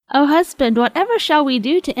Oh, husband, whatever shall we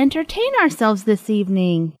do to entertain ourselves this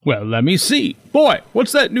evening? Well, let me see. Boy,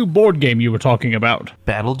 what's that new board game you were talking about?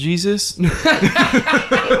 Battle Jesus?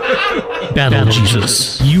 Battle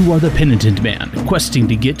Jesus. You are the penitent man, questing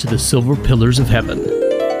to get to the silver pillars of heaven.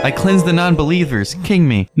 I cleanse the non-believers. King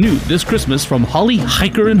me. New this Christmas from Holly,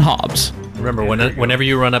 Hiker, and Hobbs. Remember, whenever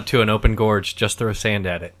you run up to an open gorge, just throw sand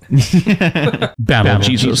at it. Battle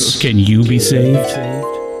Jesus. Can you be saved?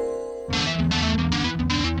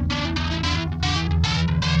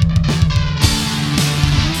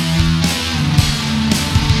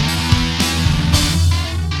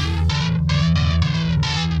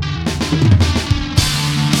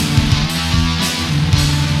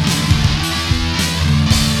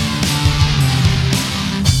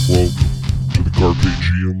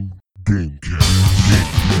 Carpagium Gamecast.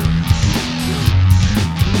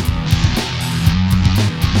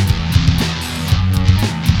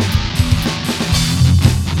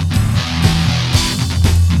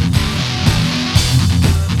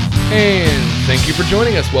 And thank you for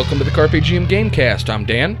joining us. Welcome to the Carpagium Gamecast. I'm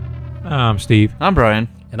Dan. I'm Steve. I'm Bryan.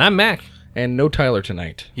 And I'm Mack. And no Tyler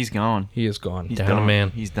tonight. He's gone. He is gone. He's Down done. a man.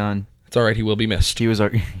 He's done. It's all right. He will be missed. He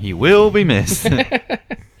will be missed.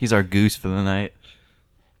 He's our goose for the night.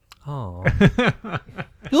 Oh,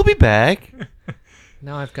 He'll be back.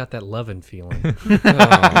 now I've got that loving feeling. Oh,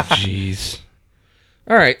 jeez.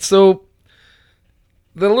 All right, so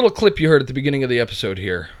the little clip you heard at the beginning of the episode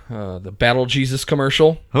here, the Battle Jesus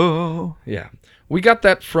commercial. Oh. Yeah. We got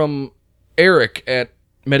that from Eric at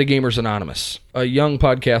Metagamers Anonymous, a young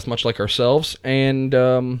podcast much like ourselves, and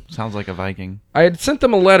Sounds like a Viking. I had sent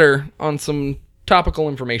them a letter on some topical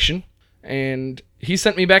information, and he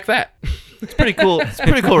sent me back that. It's pretty cool. It's a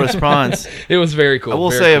pretty cool response. It was very cool. I will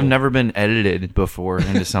very say cool. I've never been edited before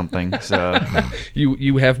into something, so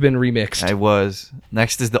You have been remixed. I was.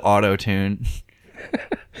 Next is the auto-tune.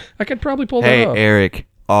 I could probably pull Hey, that up. Eric,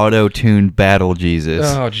 auto-tune Battle Jesus.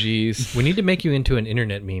 Oh, jeez. We need to make you into an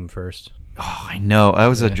internet meme first. Oh, I know.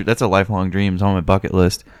 That's a lifelong dream. It's on my bucket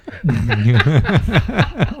list.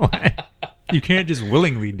 You can't just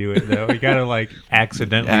willingly do it, though. You gotta,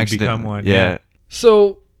 accidentally become one. Yeah.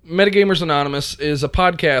 So, Metagamers Anonymous is a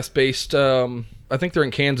podcast based, I think they're in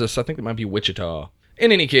Kansas. I think it might be Wichita.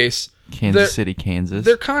 In any case, Kansas City, Kansas.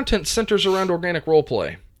 their content centers around organic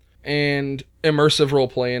roleplay and immersive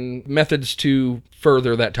roleplay and methods to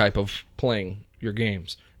further that type of playing your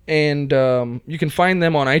games. And you can find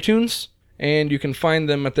them on iTunes, and you can find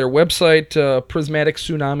them at their website,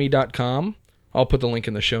 prismaticsTsunami.com. I'll put the link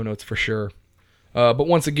in the show notes for sure. But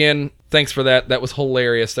once again, thanks for that. That was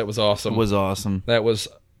hilarious. That was awesome. It was awesome. That was...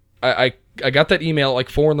 I got that email at like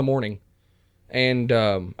 4 in the morning, and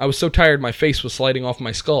I was so tired my face was sliding off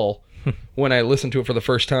my skull when I listened to it for the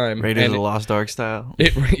first time. Raiders of and the Lost Ark style.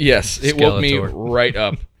 Yes, it woke me Skeletor. right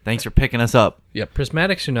up. Thanks for picking us up. Yep.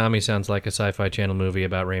 Prismatic Tsunami sounds like a sci-fi channel movie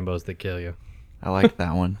about rainbows that kill you. I like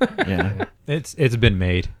that one. Yeah. It's been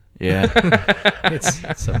made. Yeah.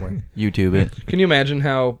 It's somewhere. YouTube it. Can you imagine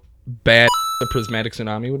how bad the prismatic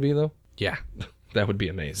tsunami would be, though? Yeah. That would be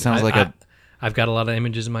amazing. Sounds like I've got a lot of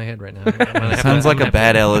images in my head right now. sounds like a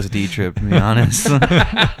bad LSD trip, to be honest.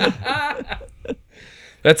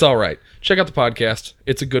 That's all right. Check out the podcast.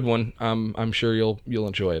 It's a good one. I'm sure you'll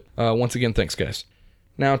enjoy it. Once again, thanks, guys.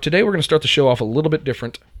 Now, today we're going to start the show off a little bit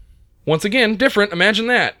different. Once again, different. Imagine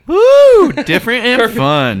that. Woo! Different and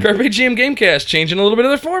fun. Carpagium Gamecast, changing a little bit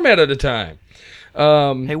of the format at a time.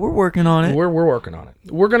 Hey, we're working on it. We're working on it.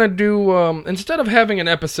 We're going to do, instead of having an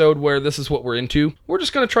episode where this is what we're into, we're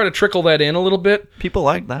just going to try to trickle that in a little bit. People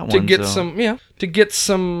like that one. To get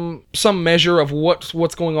so. some measure of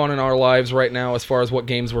what's going on in our lives right now as far as what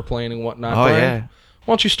games we're playing and whatnot. Oh, Brian, yeah.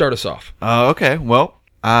 why don't you start us off? Okay. Well,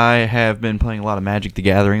 I have been playing a lot of Magic the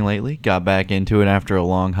Gathering lately. Got back into it after a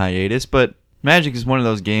long hiatus, but Magic is one of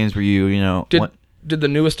those games where Did the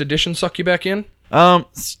newest edition suck you back in?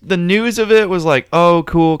 The news of it was like, oh,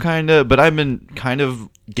 cool, kind of, but I've been kind of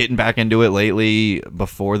getting back into it lately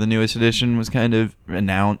before the newest edition was kind of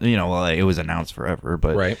announced. It was announced forever,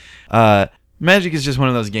 but Right. Magic is just one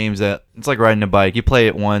of those games that it's like riding a bike. You play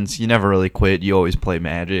it once, you never really quit. You always play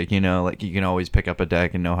Magic, you can always pick up a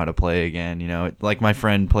deck and know how to play again, Like my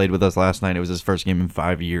friend played with us last night. It was his first game in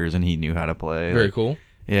 5 years and he knew how to play. Very cool.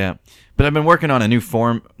 Yeah. But I've been working on a new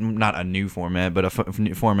not a new format, but a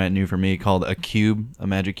format new for me called a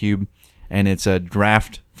Magic Cube. And it's a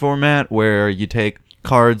draft format where you take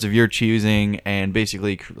cards of your choosing and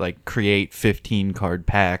basically create 15 card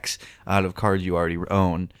packs out of cards you already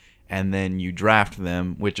own. And then you draft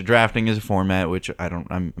them, which drafting is a format which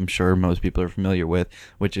I'm sure most people are familiar with,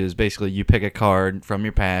 which is basically you pick a card from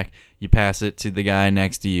your pack, you pass it to the guy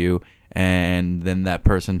next to you, and then that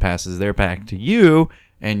person passes their pack to you,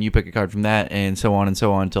 and you pick a card from that, and so on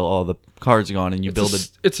until all the cards are gone, and you build it.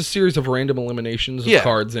 It's a series of random eliminations of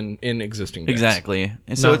cards in existing decks. Exactly.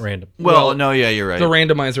 And so Not it's random. Well, no, yeah, you're right. The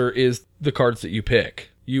randomizer is the cards that you pick.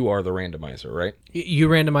 You are the randomizer, right? You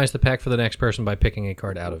randomize the pack for the next person by picking a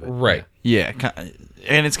card out of it. Right. Yeah,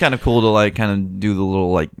 and it's kind of cool to like kind of do the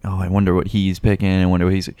little like, oh, I wonder what he's picking, I wonder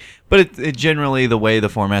what he's. But it generally the way the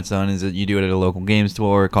format's done is that you do it at a local game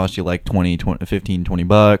store. It costs you like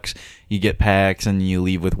 $15-20. You get packs and you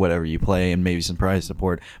leave with whatever you play and maybe some prize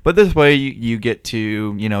support. But this way you get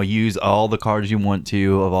to use all the cards you want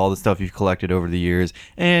to of all the stuff you've collected over the years,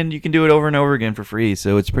 and you can do it over and over again for free.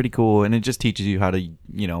 So it's pretty cool, and it just teaches you how to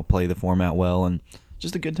play the format well, and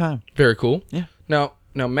just a good time. Very cool. Yeah.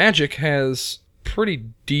 Now Magic has pretty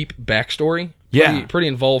deep backstory. Yeah. Pretty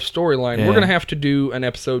involved storyline. Yeah. We're going to have to do an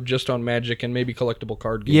episode just on Magic and maybe collectible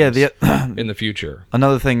card games in the future.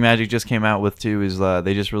 Another thing Magic just came out with, too, is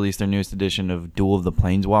they just released their newest edition of Duel of the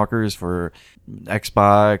Planeswalkers for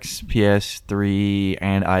Xbox, PS3,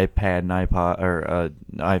 and iPad and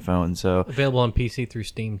iPhone. So Available on PC through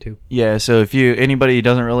Steam, too. yeah, so if anybody who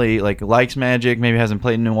doesn't really likes Magic, maybe hasn't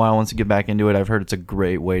played in a while, wants to get back into it, I've heard it's a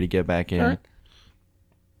great way to get back in. All right.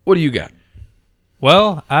 What do you got?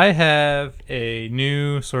 Well, I have a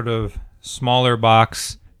new sort of smaller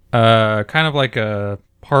box, kind of like a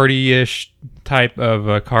party-ish type of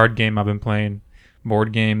a card game I've been playing,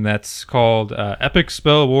 board game that's called Epic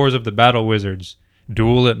Spell Wars of the Battle Wizards,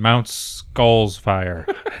 Duel at Mount Skull's Fire.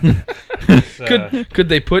 Could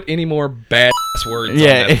they put any more bad words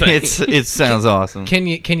Yeah, on that thing? it sounds awesome. Can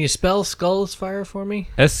you spell Skull's Fire for me?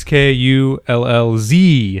 SKULLZ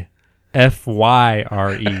FYRE.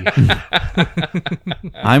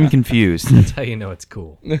 I'm confused. That's how you know it's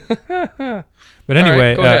cool. But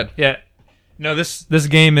anyway, go ahead. yeah. No, this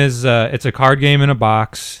game is it's a card game in a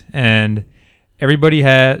box, and everybody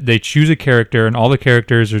they choose a character, and all the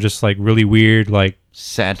characters are just like really weird, like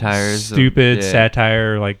Satires. stupid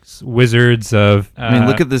satire, like wizards of. I mean,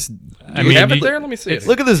 look at this. Do you have it there? Let me see it.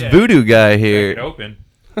 Look at this voodoo guy It here. open.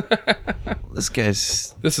 This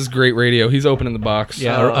guy's. This is great radio. He's opening the box.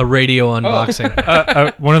 Yeah, a radio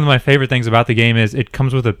unboxing. One of my favorite things about the game is it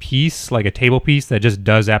comes with a piece, like a table piece, that just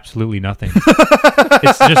does absolutely nothing.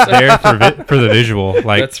 It's just there for the visual.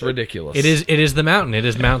 Like That's ridiculous. It is the mountain. It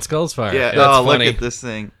is Mount Skull's Fire. Yeah. that's Oh, funny. look at this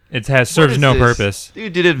thing. it serves What is no this? purpose.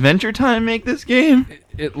 Dude, did Adventure Time make this game?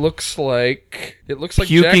 It looks like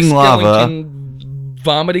Puking Jack lava. Skellington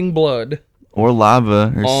vomiting blood Or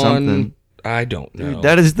lava or on. something. I don't know. Dude,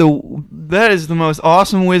 that is the most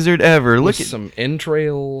awesome wizard ever. With Look at some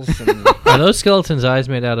entrails and Are those skeletons' eyes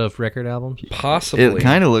made out of record albums? possibly. it.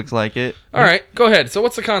 Kind of looks like it. All right, go ahead. So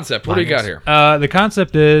what's the concept? What do you got here? The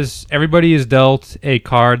concept is everybody is dealt a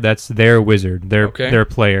card that's their wizard, their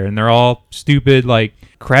player, and they're all stupid, like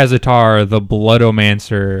Krasitar, the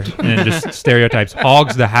Bloodomancer, and just stereotypes.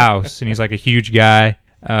 Hogs the House, and he's like a huge guy.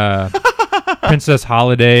 Princess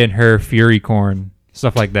Holiday and her Furycorn,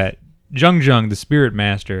 stuff like that. Jung, the Spirit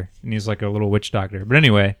Master, and he's like a little witch doctor. But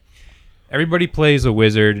anyway, everybody plays a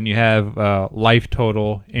wizard, and you have life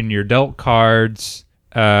total in your dealt cards.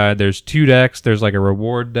 There's 2 decks. There's like a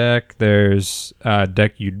reward deck. There's a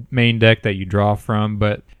main deck that you draw from,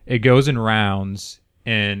 but it goes in rounds,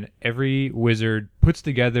 and every wizard puts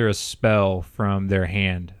together a spell from their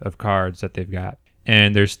hand of cards that they've got.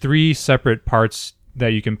 And there's 3 separate parts that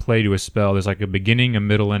you can play to a spell. There's like a beginning, a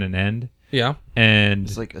middle, and an end. Yeah. And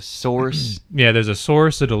It's like a source. yeah, there's a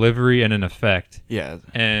source, a delivery, and an effect. Yeah.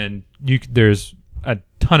 And there's a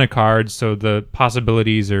ton of cards, so the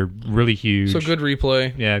possibilities are really huge. So good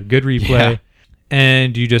replay. Yeah, good replay. Yeah.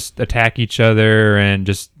 And you just attack each other and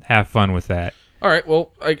just have fun with that. All right.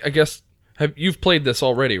 Well, I guess you've played this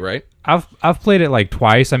already, right? I've played it like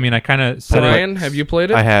twice. I mean, I kind of said Brian, have you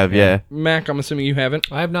played it? I have, yeah. Mac, I'm assuming you haven't.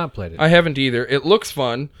 I have not played it. I haven't either. It looks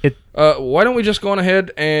fun. It- Why don't we just go on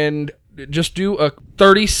ahead and just do a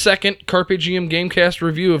 30-second Carpe Diem Gamecast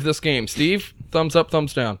review of this game? Steve, thumbs up,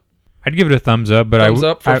 thumbs down. I'd give it a thumbs up, but Thumbs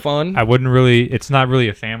up for fun? I wouldn't really. It's not really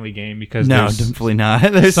a family game because No, there's definitely not.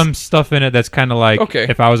 There's some stuff in it that's kind of like, Okay.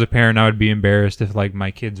 if I was a parent, I would be embarrassed if like my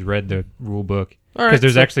kids read the rule book. All right, Because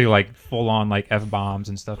there's so- actually like full on like F-bombs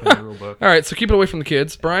and stuff in the rule book. All right, so keep it away from the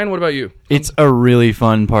kids. Brian, what about you? It's a really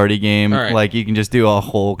fun party game. All right. Like you can just do a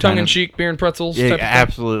whole kind of Tongue-in-cheek, beer and pretzels Yeah, type of thing?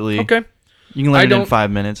 absolutely. Okay. You can I learn it in don't-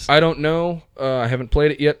 5 minutes. I don't know. I haven't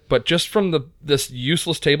played it yet, but just from this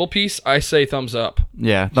useless table piece, I say thumbs up.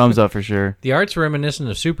 Yeah, thumbs up for sure. The art's reminiscent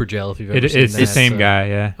of Super Gel, if you've ever It's seen the that. same guy,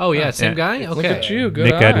 yeah. Oh, yeah, same Yeah. guy? Okay. Look at you, good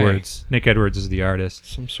Nick eye. Edwards. Nick Edwards is the artist.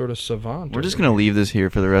 Some sort of savant. We're just gonna leave this here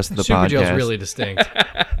for the rest of the Super podcast. Gel's really distinct.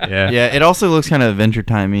 Yeah. Yeah, it also looks kind of Adventure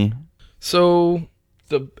Timey. So,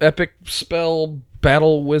 the epic spell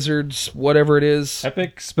battle wizards, whatever it is.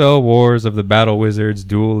 Epic spell wars of the battle wizards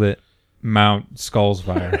duel at Mount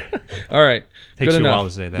Skullsfire. All right. Takes Good you a enough. while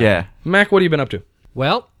to say that. Yeah. Mac, what have you been up to?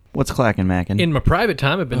 Well, What's clacking, Mackin? in my private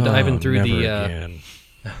time, I've been diving through in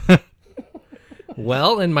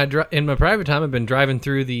my private time, I've been diving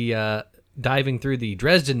through the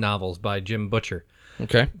Dresden novels by Jim Butcher.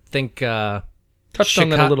 Okay. Think Touched on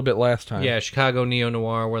that a little bit last time. Yeah, Chicago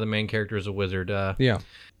neo-noir, where the main character is a wizard. Yeah.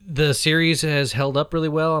 The series has held up really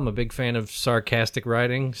well. I'm a big fan of sarcastic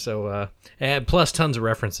writing, so plus tons of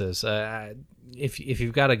references. If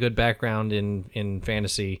you've got a good background in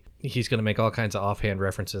fantasy, he's going to make all kinds of offhand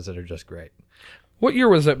references that are just great. What year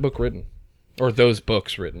was that book written? Or those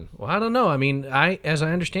books written? Well, I don't know. I mean, as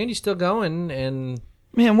I understand, he's still going, and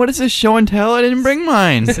Man, what is this show and tell? I didn't bring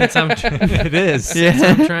mine. since I'm It is. since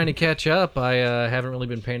I'm trying to catch up, I haven't really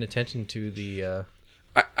been paying attention to the.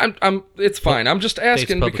 I'm. It's fine. I'm just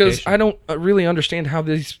asking because publication. I don't really understand how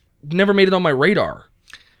these never made it on my radar.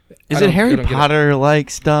 Is it Harry Potter-like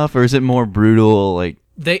stuff, or is it more brutal? Like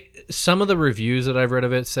Some of the reviews that I've read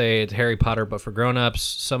of it say it's Harry Potter, but for grown-ups.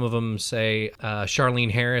 Some of them say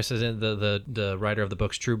Charlene Harris is the writer of the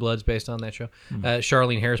books True Blood's based on that show.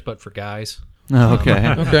 Charlene Harris, but for guys. Oh,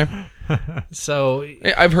 okay. Okay. So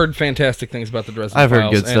I've heard fantastic things about the Dresden I've heard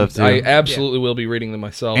Files, good stuff, and too. I absolutely will be reading them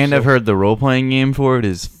myself. And so I've heard the role-playing game for it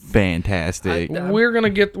is fantastic. we're gonna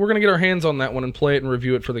get our hands on that one and play it and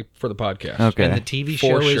review it for the podcast. Okay. and the TV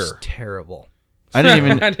For show is sure. terrible. I didn't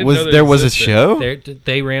even. I didn't know that there was a existed. show?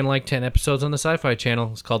 They ran like 10 episodes on the Sci-Fi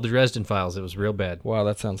Channel. It's called the Dresden Files. It was real bad. Wow,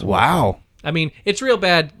 that sounds Wow. I mean, it's real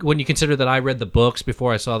bad when you consider that I read the books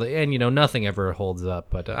before I saw and nothing ever holds up.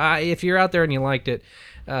 But if you're out there and you liked it,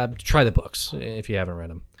 try the books if you haven't read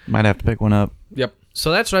them. Might have to pick one up. Yep.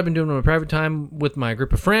 So that's what I've been doing in my private time with my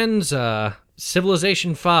group of friends.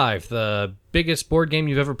 Civilization 5, the biggest board game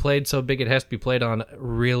you've ever played, so big it has to be played on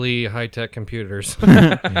really high-tech computers.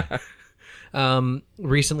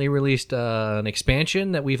 Recently released an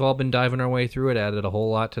expansion that we've all been diving our way through. It added a whole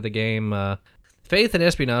lot to the game. Faith and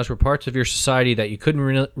espionage were parts of your society that you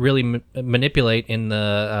couldn't really manipulate in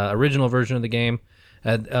the original version of the game,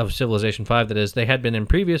 of Civilization 5, that is. They had been in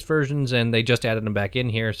previous versions, and they just added them back in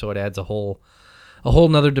here, so it adds a whole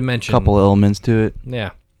nother dimension. Couple elements to it. Yeah.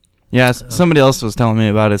 Yeah, somebody else was telling me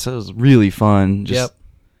about it, so it was really fun. Yep.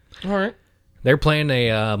 All right. They're playing a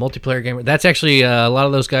multiplayer game. That's actually a lot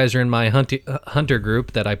of those guys are in my hunter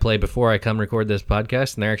group that I play before I come record this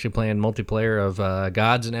podcast, and they're actually playing multiplayer of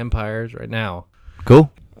Gods and Empires right now.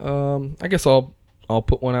 Cool. I guess I'll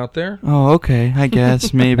put one out there. Oh, okay. I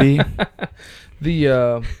guess, maybe.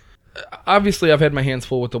 Obviously, I've had my hands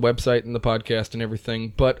full with the website and the podcast and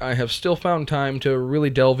everything, but I have still found time to really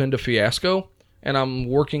delve into Fiasco. And I'm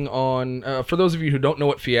working on, for those of you who don't know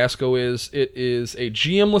what Fiasco is, it is a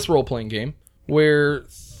GM-less role-playing game where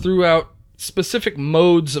throughout specific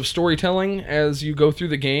modes of storytelling as you go through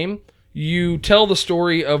the game, you tell the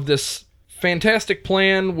story of this fantastic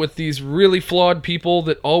plan with these really flawed people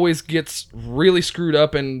that always gets really screwed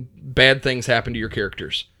up and bad things happen to your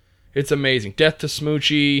characters. It's amazing. Death to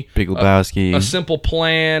Smoochie, Big Lebowski. A Simple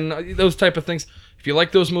Plan, those type of things. If you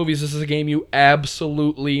like those movies, this is a game you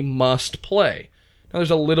absolutely must play. Now,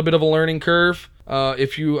 there's a little bit of a learning curve.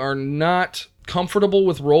 If you are not comfortable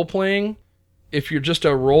with role-playing, if you're just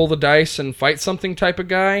a roll the dice and fight something type of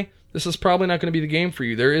guy, this is probably not going to be the game for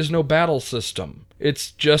you. There is no battle system.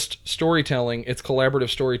 It's just storytelling. It's collaborative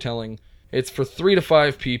storytelling. It's for 3 to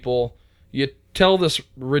 5 people. You tell this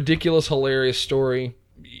ridiculous, hilarious story.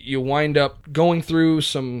 You wind up going through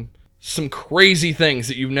some crazy things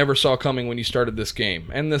that you never saw coming when you started this game.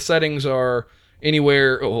 And the settings are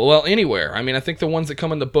anywhere. I mean, I think the ones that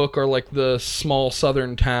come in the book are like the small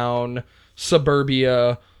southern town,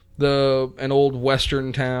 suburbia, an old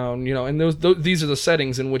western town, and these are the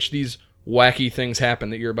settings in which these wacky things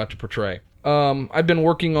happen that you're about to portray. I've been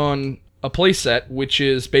working on a play set, which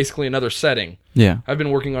is basically another setting. Yeah. I've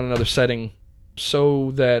been working on another setting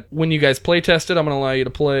so that when you guys play test it, I'm going to allow you to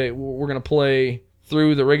play. We're going to play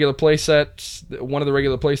through the regular play sets, one of the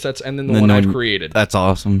regular play sets, and then the one I've created. That's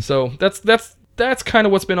awesome. So that's kind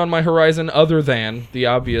of what's been on my horizon, other than the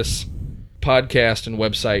obvious podcast and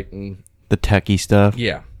website and the techie stuff.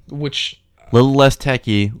 Yeah, which little less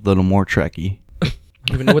techie, little more trekkie. I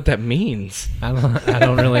don't even know what that means. I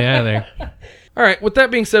don't really either. All right, with that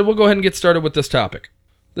being said, we'll go ahead and get started with this topic.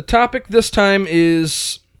 The topic this time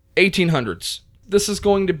is 1800s. This is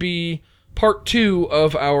going to be part 2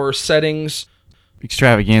 of our settings.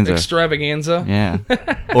 Extravaganza. Yeah.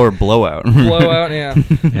 Or blowout. Blowout, yeah.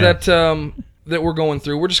 That we're going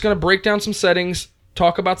through. We're just going to break down some settings,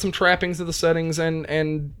 talk about some trappings of the settings,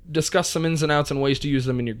 and discuss some ins and outs and ways to use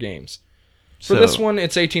them in your games. For this one,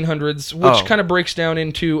 it's 1800s, which kind of breaks down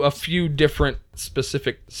into a few different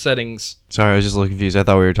specific settings. Sorry, I was just a little confused. I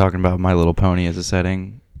thought we were talking about My Little Pony as a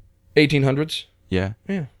setting. 1800s? Yeah.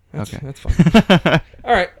 Yeah, that's Okay. that's fine.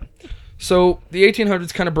 All right. So the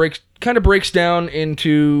 1800s kind of breaks down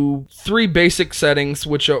into three basic settings,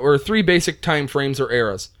 or three basic time frames or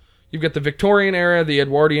eras. You've got the Victorian era, the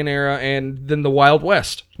Edwardian era, and then the Wild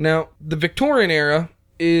West. Now, the Victorian era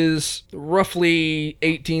is roughly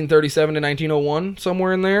 1837 to 1901,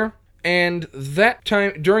 somewhere in there. And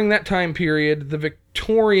during that time period, the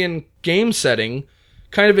Victorian game setting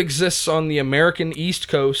kind of exists on the American East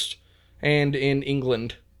Coast and in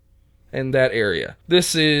England and that area.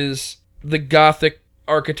 This is the Gothic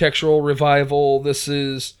architectural revival. This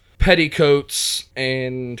is petticoats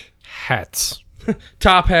and Hats.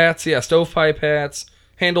 top hats, stovepipe hats,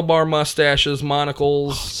 handlebar mustaches,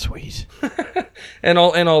 monocles, Sweet. and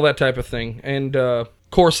all that type of thing, and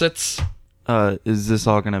corsets. Is this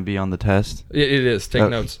all going to be on the test? It is. Take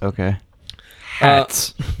notes. Okay.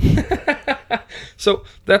 Hats. So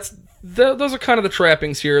those are kind of the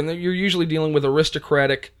trappings here, and you're usually dealing with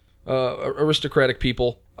aristocratic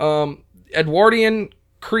people. Edwardian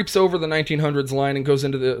creeps over the 1900s line and goes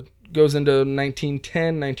into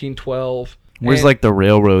 1910, 1912. Where's like the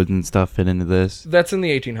railroads and stuff fit into this? That's in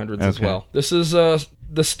the 1800s as Okay. well. This is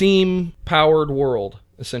the steam-powered world,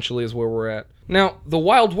 essentially, is where we're at. Now, the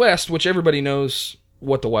Wild West, which everybody knows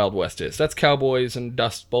what the Wild West is. That's cowboys and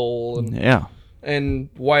Dust Bowl and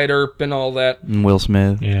Wyatt Earp and all that. And Will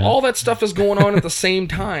Smith. Yeah. All that stuff is going on at the same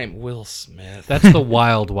time. Will Smith. That's the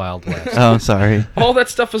Wild Wild West. Oh, sorry. All that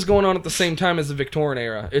stuff is going on at the same time as the Victorian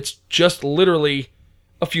era. It's just literally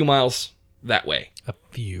a few miles that way. A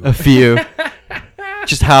few. A few.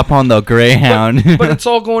 Just hop on the Greyhound. But it's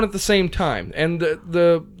all going at the same time. And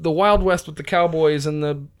the Wild West with the cowboys and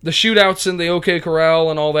the shootouts in the OK Corral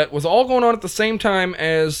and all that was all going on at the same time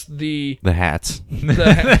as the hats. And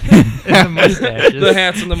the mustaches. the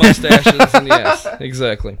hats and the mustaches. And yes,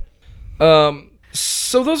 exactly.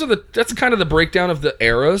 So that's kind of the breakdown of the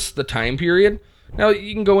eras, the time period. Now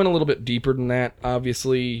you can go in a little bit deeper than that,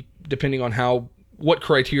 obviously, depending on what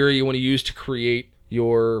criteria you want to use to create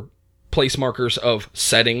your place markers of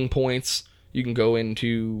setting points. You can go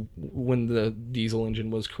into when the diesel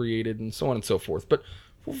engine was created and so on and so forth. But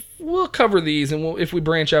we'll cover these, and if we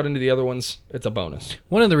branch out into the other ones, it's a bonus.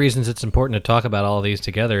 One of the reasons it's important to talk about all of these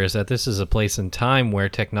together is that this is a place in time where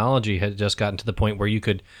technology had just gotten to the point where you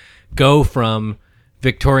could go from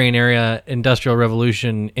Victorian era, Industrial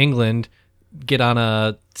Revolution, England, get on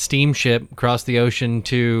a steamship, cross the ocean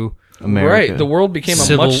to America. Right, the world became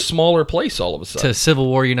a much smaller place all of a sudden. to Civil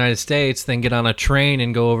War United States, then get on a train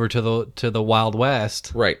and go over to the Wild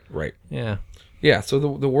West. Right. Yeah. Yeah, so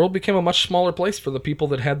the world became a much smaller place for the people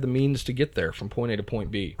that had the means to get there from point A to point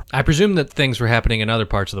B. I presume that things were happening in other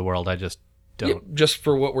parts of the world. I just don't. Yeah, just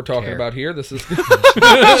for what we're talking care. about here, this is...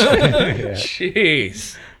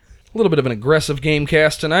 Jeez. A little bit of an aggressive game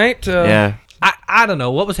cast tonight. Yeah. I don't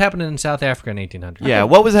know. What was happening in South Africa in 1800? Yeah,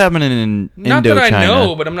 what was happening in Not Indochina? that I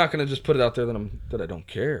know, but I'm not going to just put it out there that I don't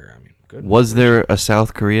care. I mean, good. Was there a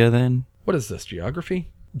South Korea then? What is this, geography?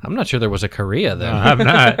 I'm not sure there was a Korea then. I'm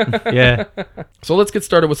not. Yeah. So let's get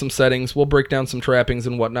started with some settings. We'll break down some trappings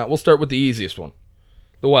and whatnot. We'll start with the easiest one,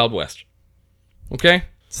 the Wild West. Okay?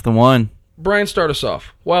 It's the one. Brian, start us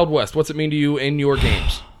off. Wild West, what's it mean to you in your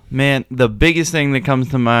games? Man, the biggest thing that comes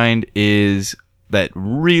to mind is that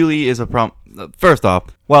really is a problem. First off,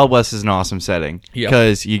 Wild West is an awesome setting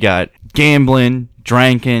because you got gambling,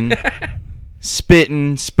 drinking,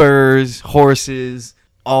 spitting, spurs, horses,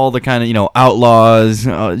 all the kind of, outlaws.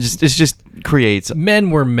 It just creates. Men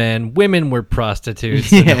were men, women were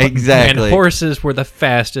prostitutes. Yeah, exactly. And horses were the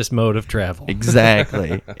fastest mode of travel.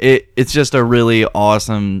 Exactly. It's just a really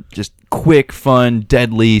awesome, just quick, fun,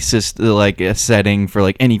 deadly a setting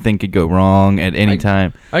for anything could go wrong at any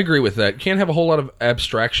time. I agree with that. You can't have a whole lot of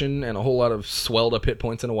abstraction and a whole lot of swelled up hit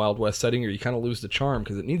points in a Wild West setting, or you kind of lose the charm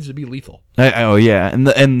because it needs to be lethal. Oh yeah,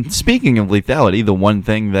 and speaking of lethality, the one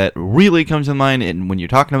thing that really comes to mind, and when you're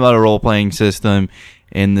talking about a role playing system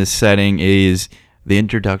in this setting, is the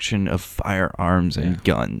introduction of firearms and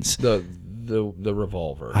guns. The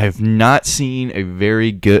revolver. I've not seen a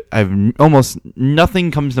very good. Almost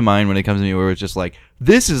nothing comes to mind when it comes to me where it's just like,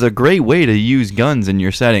 this is a great way to use guns in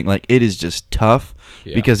your setting. It is just tough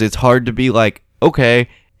because it's hard to be like, okay,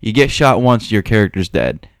 you get shot once, your character's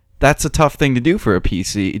dead. that's a tough thing to do for a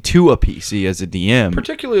PC as a DM.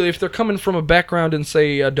 Particularly if they're coming from a background in,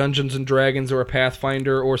 say, Dungeons and Dragons or a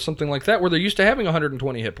Pathfinder or something like that, where they're used to having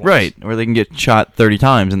 120 hit points. Right, or they can get shot 30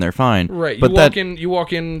 times and they're fine. Right, But you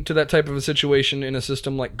walk into that type of a situation in a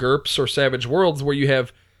system like GURPS or Savage Worlds where you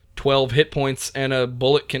have 12 hit points and a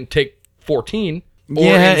bullet can take 14. Or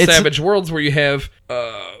in Savage Worlds where you have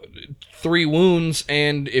 3 wounds,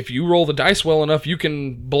 and if you roll the dice well enough, you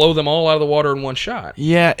can blow them all out of the water in one shot.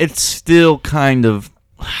 Yeah, it's still kind of,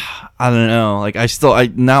 I don't know. Like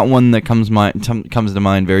not one that comes to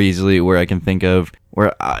mind very easily where I can think of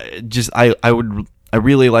where I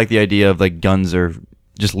really like the idea of like guns are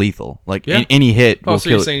just lethal. Like any hit. Oh,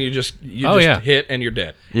 so you're saying you just hit and you're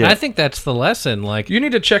dead. Yeah. I think that's the lesson. Like you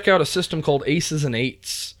need to check out a system called Aces and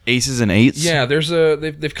Eights. Aces and Eights? Yeah,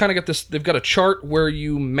 they've kind of got this. They've got a chart where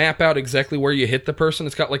you map out exactly where you hit the person.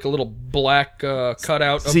 It's got like a little black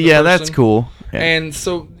cutout of the person. That's cool. Yeah. And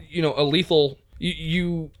so a lethal.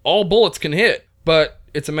 All bullets can hit, but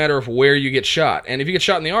it's a matter of where you get shot. And if you get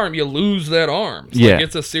shot in the arm, you lose that arm. So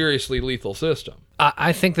it's a seriously lethal system.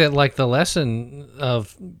 I think that like the lesson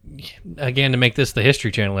of, again, to make this the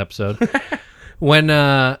History Channel episode, when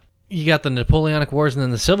you got the Napoleonic Wars and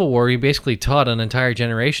then the Civil War, you basically taught an entire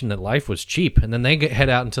generation that life was cheap. And then they head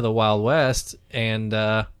out into the Wild West, and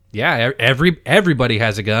everybody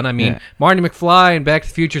has a gun. I mean, Marty McFly in Back to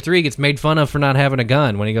the Future 3 gets made fun of for not having a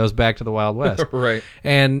gun when he goes back to the Wild West. Right.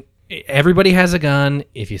 And everybody has a gun.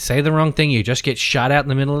 If you say the wrong thing, you just get shot out in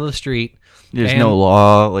the middle of the street. There's no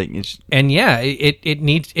law, it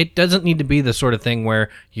doesn't need to be the sort of thing where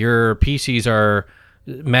your PCs are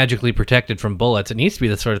magically protected from bullets. It needs to be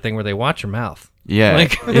the sort of thing where they watch your mouth. Yeah,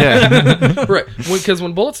 right. Because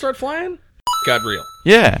when bullets start flying, God real.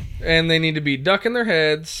 Yeah, and they need to be ducking their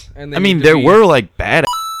heads. And there were like bad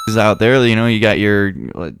out there. You got your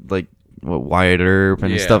like. Wierd Earp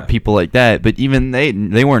and stuff, people like that, but even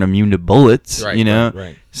they weren't immune to bullets,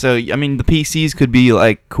 Right. So I mean, the PCs could be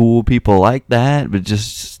like cool people like that, but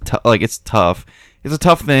just it's tough. It's a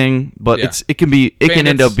tough thing, but it can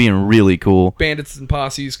end up being really cool. Bandits and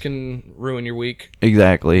posses can ruin your week.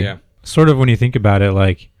 Exactly. Yeah. Sort of when you think about it,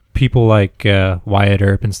 like people like Wierd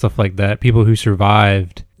Earp and stuff like that, people who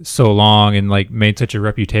survived so long and like made such a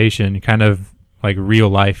reputation, kind of like real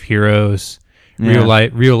life heroes. Real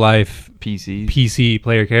life PC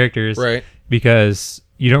player characters, right? Because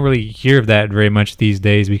you don't really hear of that very much these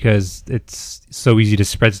days because it's so easy to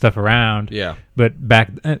spread stuff around. Yeah. But back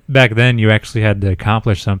then, you actually had to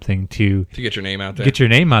accomplish something to get your name out there. Get your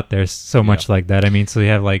name out there so much like that. I mean, so you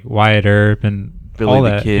have like Wierd Earp and Billy all the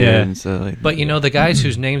that. Kid. Yeah. And stuff like but the guys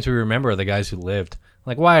whose names we remember are the guys who lived.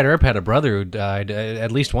 Like Wierd Earp had a brother who died,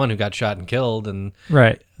 at least one who got shot and killed, and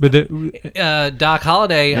right. But Doc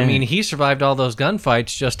Holliday, I mean, he survived all those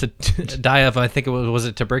gunfights just to die of, I think was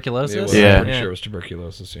it tuberculosis? I'm pretty sure it was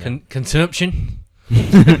tuberculosis. Yeah. Consumption.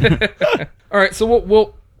 All right,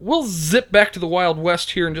 so we'll zip back to the Wild West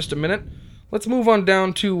here in just a minute. Let's move on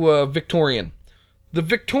down to Victorian. The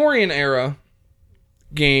Victorian era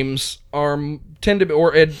games tend to be,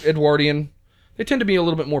 or Edwardian. They tend to be a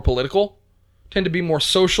little bit more political. Tend to be more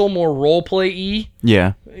social, more role-play-y.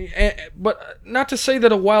 Yeah. But not to say that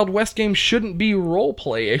a Wild West game shouldn't be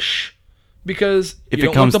role-play-ish, because if you it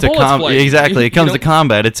don't comes want the to bullets flying. exactly, it comes to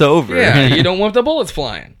combat, it's over. Yeah, you don't want the bullets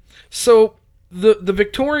flying. So the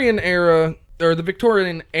Victorian era, or the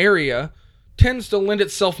Victorian area, tends to lend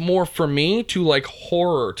itself more for me to like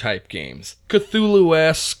horror-type games.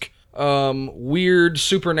 Cthulhu-esque, weird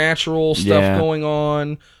supernatural stuff going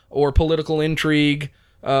on, or political intrigue.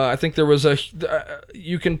 I think there was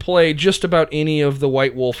you can play just about any of the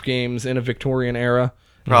White Wolf games in a Victorian era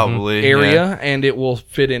area, and it will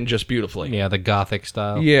fit in just beautifully. Yeah, the Gothic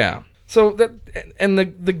style. Yeah. So that, and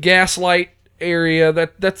the Gaslight area,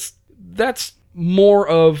 that's more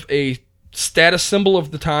of a status symbol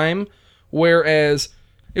of the time, whereas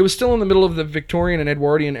it was still in the middle of the Victorian and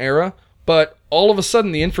Edwardian era, but all of a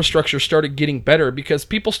sudden the infrastructure started getting better because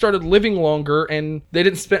people started living longer and they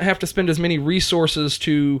didn't have to spend as many resources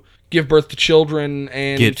to give birth to children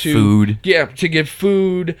and get food. Yeah, to give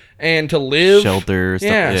food and to live. Shelter.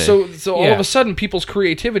 Yeah, stuff. So all of a sudden people's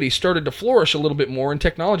creativity started to flourish a little bit more and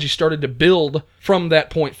technology started to build from that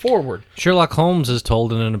point forward. Sherlock Holmes is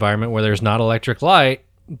told in an environment where there's not electric light,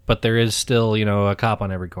 but there is still, a cop on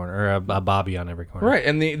every corner, or a bobby on every corner. Right,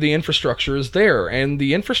 and the infrastructure is there, and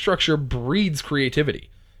the infrastructure breeds creativity.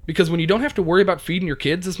 Because when you don't have to worry about feeding your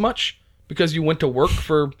kids as much, because you went to work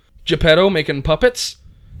for Geppetto making puppets,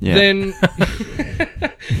 then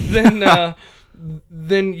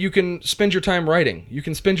you can spend your time writing. You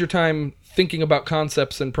can spend your time thinking about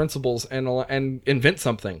concepts and principles and invent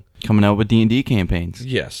something. Coming out with D&D campaigns.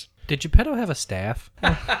 Yes. Did Geppetto have a staff?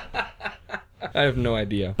 I have no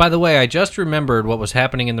idea. By the way, I just remembered what was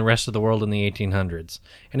happening in the rest of the world in the 1800s,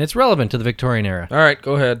 and it's relevant to the Victorian era. All right,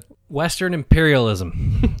 go ahead. Western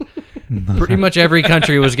imperialism. Pretty much every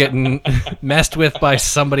country was getting messed with by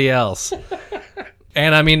somebody else.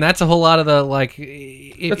 And I mean, that's a whole lot of the, like...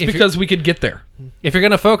 That's because we could get there. If you're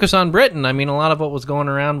going to focus on Britain, I mean, a lot of what was going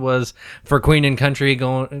around was for Queen and country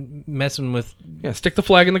messing with... Yeah, stick the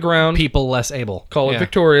flag in the ground. People less able. Call it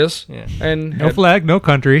Victorious. Yeah. And No flag, no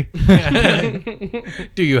country.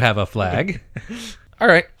 Do you have a flag? All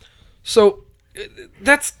right. So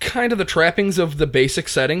that's kind of the trappings of the basic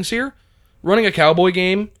settings here. Running a cowboy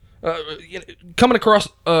game, coming across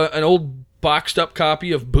an old boxed up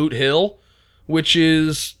copy of Boot Hill, which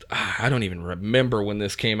is, I don't even remember when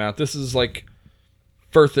this came out. This is like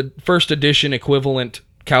first edition equivalent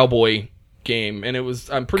cowboy game, and it was,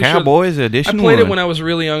 I'm pretty Cowboys sure edition. I played it when I was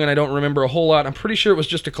really young, and I don't remember a whole lot. I'm pretty sure it was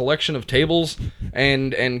just a collection of tables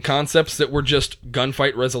and concepts that were just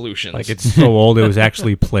gunfight resolutions. Like, it's so old it was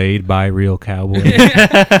actually played by real cowboys. They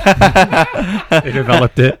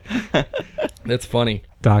developed it. That's funny.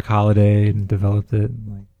 Doc Holliday developed it.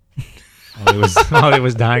 While it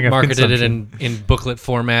was dying of Marketed it consumption. in booklet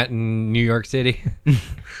format in New York City.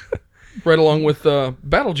 Right along with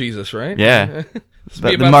Battle Jesus, right? Yeah.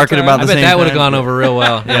 Be The market time. about I the bet same that would have time. gone over real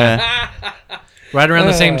well. Yeah. Right around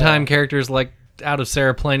the same time, characters like Out of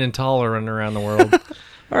Sarah Plain and Tall are running around the world.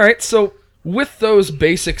 All right, so with those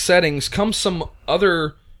basic settings come some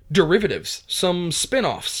other derivatives, some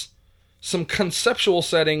spin-offs, some conceptual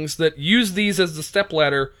settings that use these as the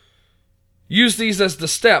stepladder, use these as the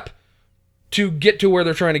step to get to where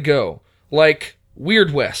they're trying to go. Like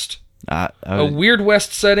Wierd West. A Wierd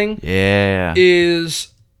West setting is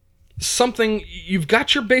something, you've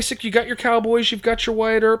got your basic, you got your cowboys, you've got your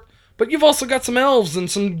Wyatt Earp, but you've also got some elves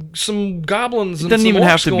and some goblins and some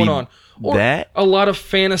orcs going on. Or a lot of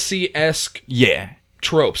fantasy-esque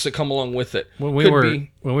tropes that come along with it. When we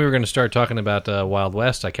were going to start talking about Wild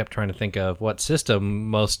West, I kept trying to think of what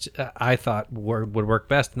system I thought would work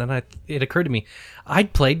best, and then it occurred to me,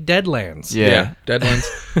 I'd played Deadlands. Yeah,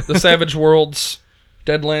 Deadlands. The Savage Worlds,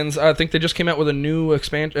 Deadlands. I think they just came out with a new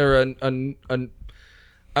expansion, or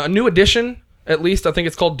a new edition, at least. I think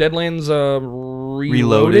it's called Deadlands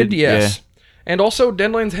Reloaded. Yes. Yeah. And also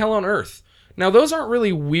Deadlands Hell on Earth. Now, those aren't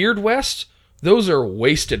really Wierd West. Those are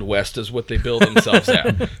Wasted West is what they build themselves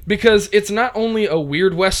at. Because it's not only a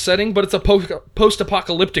Wierd West setting, but it's a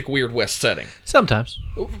post-apocalyptic Wierd West setting. Sometimes.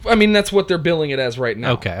 I mean, that's what they're billing it as right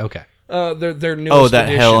now. Okay. Their newest that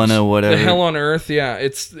editions. Hell on a whatever. The Hell on Earth, yeah.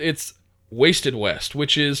 It's Wasted West,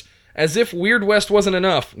 which is as if Wierd West wasn't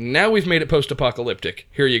enough. Now we've made it post-apocalyptic.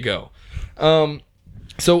 Here you go.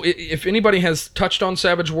 So if anybody has touched on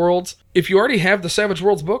Savage Worlds, if you already have the Savage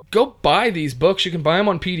Worlds book, go buy these books. You can buy them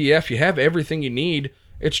on PDF. You have everything you need.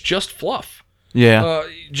 It's just fluff. Yeah.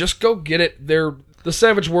 Just go get it. The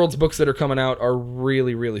Savage Worlds books that are coming out are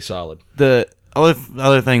really, really solid. The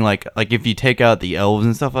other thing, like if you take out the elves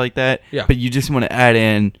and stuff like that, but you just want to add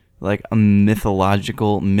in like a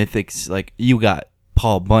mythics, like you got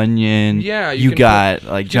Paul Bunyan. Yeah, you got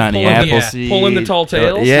like Johnny Appleseed. Pull in the Tall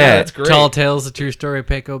Tales. Yeah, that's great. Tall Tales, the true story,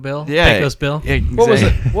 Pecos Bill. Yeah, Pecos Bill. Yeah,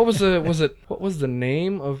 exactly. What was it? What was the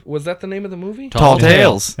name of? Was that the name of the movie? Tall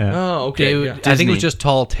Tales. Yeah. Oh, okay. I think it was just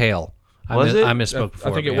Tall Tale. Was it? I misspoke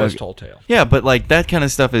before. I think it was Tall Tale. Yeah, but like that kind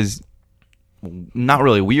of stuff is not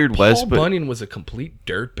really Wierd West. Paul Bunyan was a complete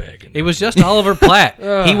dirtbag. It was just Oliver Platt.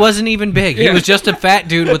 He wasn't even big. He was just a fat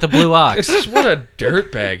dude with a blue ox. What a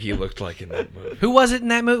dirtbag he looked like in that movie. Who was it in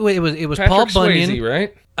that movie? It was Patrick Paul Bunyan, Swayze,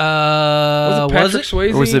 right? Was Patrick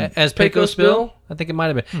Swayze? Or was it as Pecos Bill? I think it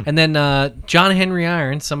might have been. And then John Henry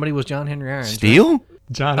Irons. Somebody was John Henry Irons. Steel?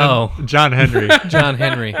 John Henry. John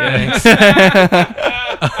Henry. Thanks.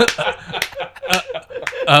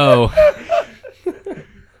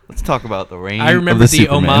 Let's talk about the reign. I remember of the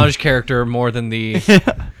Superman. homage character more than the.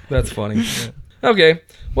 That's funny. Okay.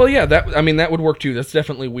 Well, yeah. That would work too. That's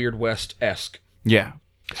definitely Wierd West-esque. Yeah.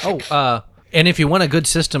 And if you want a good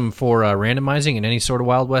system for randomizing in any sort of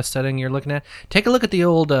Wild West setting you're looking at, take a look at the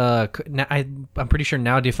old, I'm pretty sure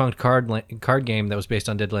now defunct card game that was based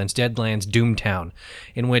on Deadlands Doomtown,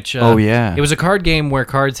 in which it was a card game where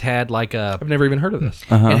cards had like a. I've never even heard of this.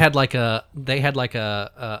 It had like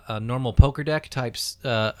a normal poker deck types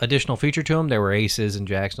additional feature to them. There were aces and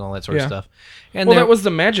jacks and all that sort of stuff. And that was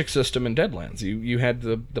the magic system in Deadlands. You had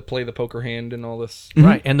the play the poker hand and all this.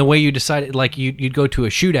 Right, and the way you decided, like you'd go to a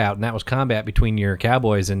shootout, and that was combat between your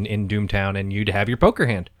cowboys in Doomtown, and you'd have your poker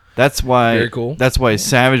hand. That's why. Very cool. That's why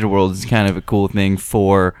Savage Worlds is kind of a cool thing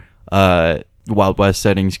for Wild West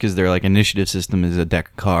settings because their like initiative system is a deck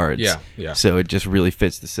of cards. Yeah. So it just really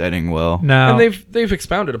fits the setting well. Now, And they've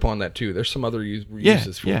expounded upon that too. There's some other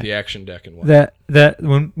uses for the action deck and whatnot. that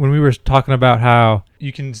when we were talking about how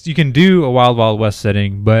you can do a Wild West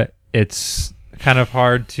setting, but it's kind of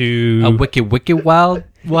hard to A wicked wild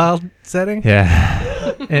setting.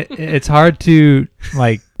 Yeah, it's hard to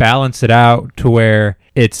like balance it out to where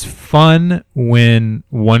it's fun when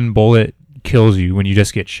one bullet kills you when you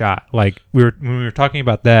just get shot. Like when we were talking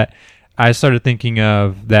about that, I started thinking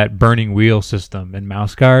of that burning wheel system in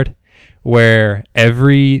Mouse Guard, where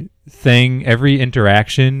every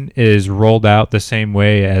interaction is rolled out the same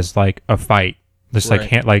way as like a fight, just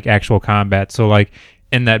like actual combat. So like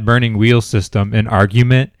in that burning wheel system, an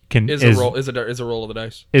argument is a roll of the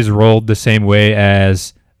dice is rolled the same way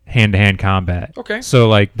as hand-to-hand combat. Okay. So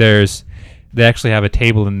like they actually have a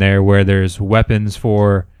table in there where there's weapons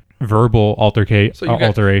for verbal altercation.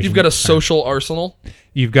 You've got a social arsenal.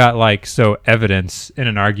 You've got evidence in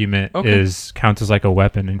an argument counts as like a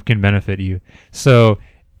weapon and can benefit you. So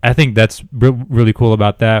I think that's really cool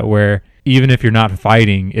about that, where even if you're not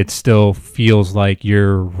fighting, it still feels like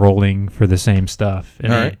you're rolling for the same stuff.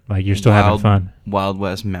 And like you're still having fun. Wild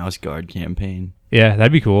West Mouse Guard campaign. Yeah,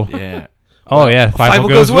 that'd be cool. Yeah. Oh yeah, Five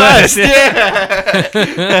goes west. Yeah.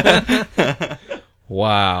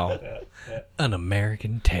 Wow. An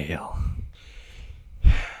American Tale.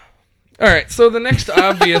 All right, so the next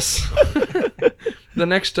obvious, the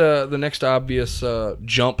next obvious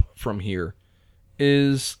jump from here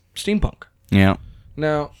is steampunk. Yeah.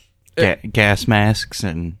 Now, gas masks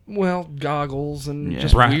and goggles and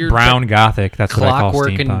just weird brown gothic. That's what I call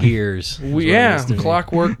clockwork steampunk. and gears.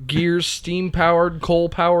 Clockwork, gears, steam-powered,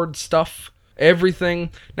 coal-powered stuff,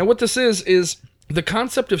 everything. Now, what this is the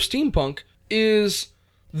concept of steampunk is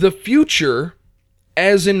the future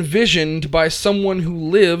as envisioned by someone who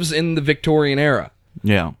lives in the Victorian era.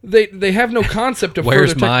 Yeah. They have no concept of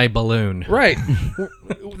where's my balloon? Right.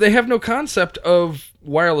 They have no concept of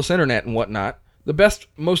wireless internet and whatnot. The best,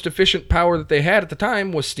 most efficient power that they had at the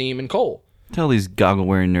time was steam and coal. Tell these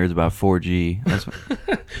goggle-wearing nerds about 4G. That's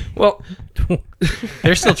what... Well,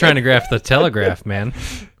 they're still trying to graph the telegraph, man.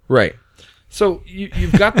 Right. So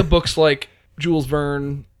you've got the books like Jules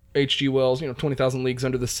Verne, H.G. Wells, 20,000 Leagues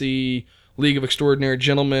Under the Sea, League of Extraordinary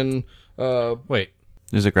Gentlemen. Wait.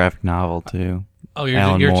 There's a graphic novel, too. Oh,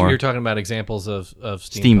 you're talking about examples of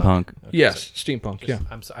steampunk. Okay. Yes, steampunk, yeah.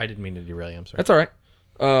 I didn't mean to derail you, I'm sorry. That's all right.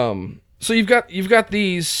 So you've got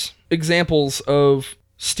these examples of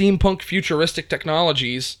steampunk futuristic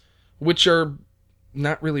technologies, which are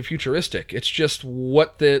not really futuristic. It's just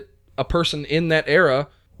what a person in that era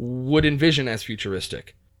would envision as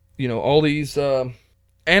futuristic. All these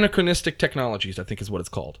anachronistic technologies, I think is what it's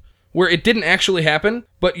called, where it didn't actually happen,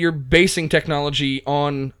 but you're basing technology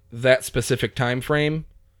on that specific time frame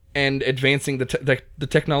and advancing the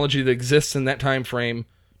technology that exists in that time frame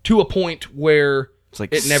to a point where it's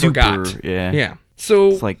like it never got. Yeah. So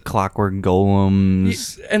it's like clockwork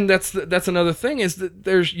golems. And that's another thing is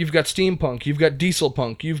that you've got steampunk, you've got diesel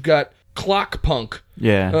punk, you've got clock punk.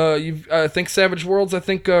 Yeah. I think Savage Worlds,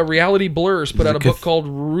 Reality Blurs put out a book called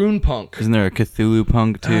Rune Punk. Isn't there a Cthulhu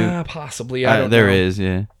punk too? Possibly. I don't know. There is,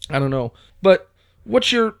 yeah. I don't know. But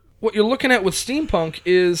what you're looking at with steampunk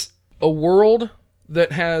is a world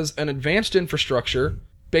that has an advanced infrastructure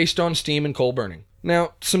based on steam and coal burning.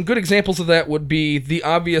 Now, some good examples of that would be the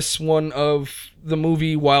obvious one of the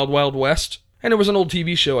movie Wild Wild West. And there was an old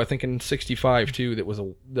TV show, I think in '65 too, that was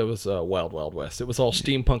Wild Wild West. It was all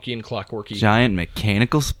steampunky and clockworky. Giant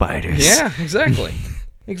mechanical spiders. Yeah, exactly.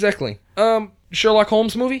 Exactly. Sherlock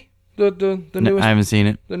Holmes movie? The newest? I haven't seen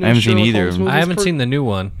it. I haven't seen either of them. I haven't seen the new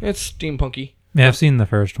one. It's steampunky. Yeah, I've seen the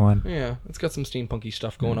first one. Yeah, it's got some steampunky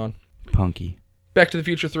stuff going on. Punky. Back to the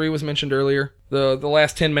Future 3 was mentioned earlier. The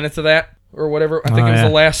last 10 minutes of that, or whatever, I think it was the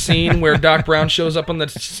last scene where Doc Brown shows up on the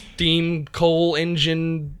steam coal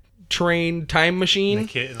engine train time machine.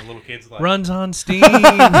 The little kid's like, runs on steam.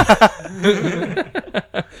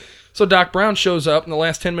 So Doc Brown shows up in the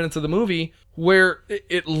last 10 minutes of the movie where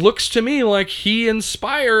it looks to me like he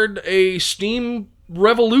inspired a steam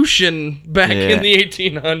revolution back in the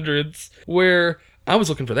 1800s, where I was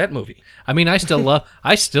looking for that movie. I mean, I still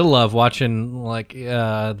love watching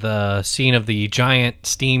the scene of the giant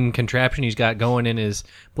steam contraption he's got going in his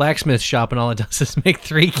blacksmith shop, and all it does is make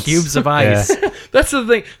 3 cubes of ice. That's the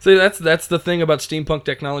thing. See, that's the thing about steampunk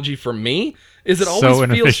technology for me, is it always so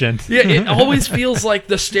inefficient. it always feels like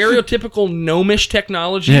the stereotypical gnomish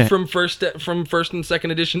technology from first and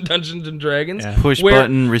second edition Dungeons and Dragons. Yeah. Push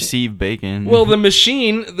button, receive bacon. Well, the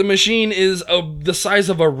machine is the size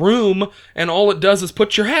of a room, and all it does is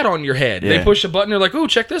put your hat on your head. Yeah. They push a button, they're like, "Oh,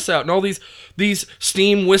 check this out," and all these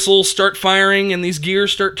steam whistles start firing, and these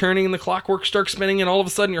gears start turning, and the clockwork starts spinning, and all of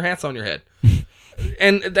a sudden your hat's on your head.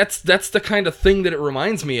 And that's the kind of thing that it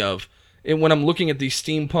reminds me of when I'm looking at these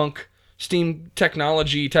steam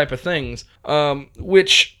technology type of things,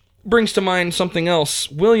 which brings to mind something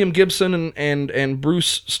else. William Gibson and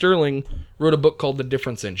Bruce Sterling wrote a book called The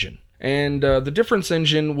Difference Engine. And The Difference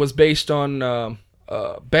Engine was based on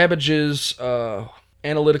Babbage's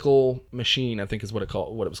analytical machine, I think is what it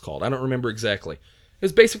was called. I don't remember exactly. It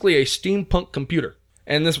was basically a steampunk computer.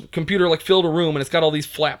 And this computer like filled a room, and it's got all these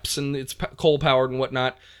flaps, and it's coal-powered and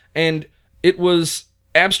whatnot. And it was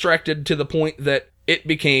abstracted to the point that it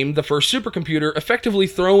became the first supercomputer, effectively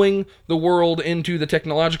throwing the world into the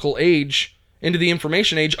technological age, into the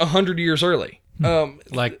information age, 100 years early.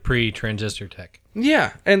 Like pre-transistor tech.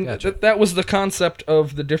 Yeah, and Gotcha. that was the concept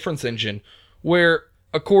of the Difference Engine, where,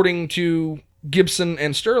 according to Gibson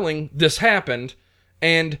and Sterling, this happened,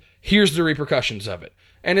 and here's the repercussions of it.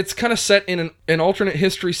 And it's kind of set in an alternate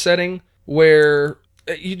history setting where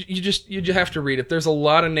you have to read it. There's a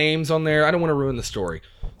lot of names on there. I don't want to ruin the story.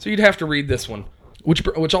 So you'd have to read this one,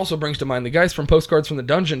 which also brings to mind the guys from Postcards from the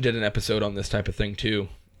Dungeon did an episode on this type of thing too.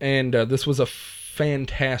 And this was a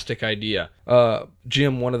fantastic idea.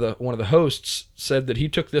 Jim, one of the hosts, said that he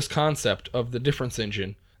took this concept of the Difference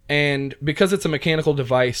Engine, and because it's a mechanical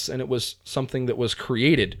device and it was something that was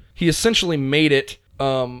created, he essentially made it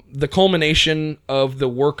the culmination of the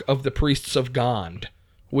work of the priests of Gond,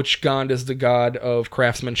 which Gond is the god of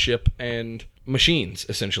craftsmanship and machines,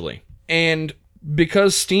 essentially. And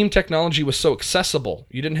because steam technology was so accessible,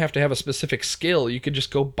 you didn't have to have a specific skill, you could just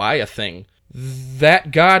go buy a thing.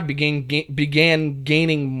 That god began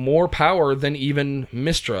gaining more power than even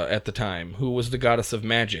Mystra at the time, who was the goddess of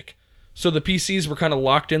magic. So the PCs were kind of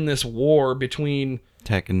locked in this war between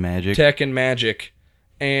Tech and magic.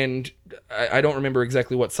 And I don't remember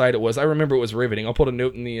exactly what side it was. I remember it was riveting. I'll put a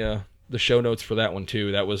note in the show notes for that one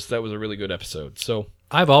too. That was a really good episode. So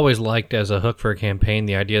I've always liked, as a hook for a campaign,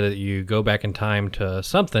 the idea that you go back in time to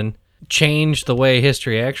something, change the way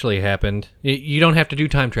history actually happened. You don't have to do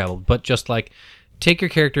time travel, but just like take your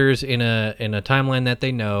characters in a timeline that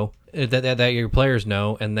they know, that your players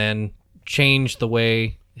know, and then change the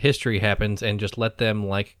way history happens and just let them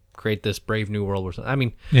like create this brave new world or something. I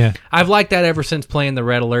mean, Yeah. I've liked that ever since playing the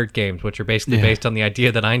Red Alert games, which are basically based on the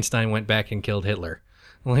idea that Einstein went back and killed Hitler.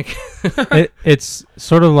 Like, It's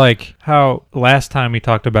sort of like how last time we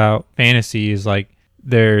talked about fantasy is like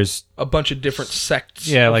there's a bunch of different sects.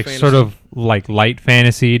 like fantasy, sort of like light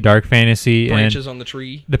fantasy, dark fantasy, branches and on the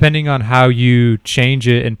tree. depending on how you change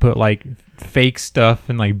it and put like fake stuff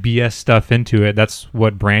and like BS stuff into it, that's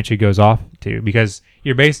what branch it goes off to, because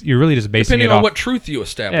you're really just basing Depending it on off what truth you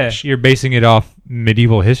establish. you're basing it off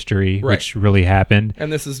medieval history, Right. which really happened.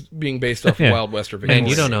 And this is being based off Yeah. of Wild West or Victorian man,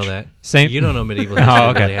 you don't know Age. that. Same- You don't know medieval history Oh,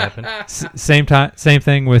 okay. really happened. Same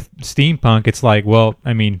thing with steampunk. It's like, well,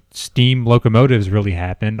 I mean, steam locomotives really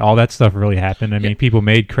happened. All that stuff really happened. I mean, people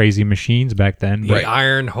made crazy machines back then. The But,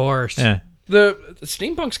 Iron Horse. yeah. The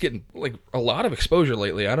steampunk's getting like a lot of exposure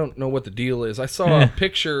lately. I don't know what the deal is. I saw a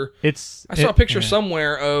picture. I saw a picture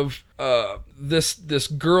somewhere of this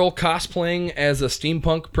girl cosplaying as a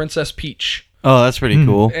steampunk Princess Peach, Oh, that's pretty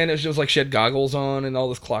cool. and it was like she had goggles on and all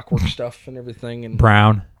this clockwork stuff and everything. And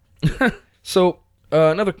Brown. so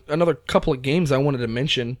another couple of games I wanted to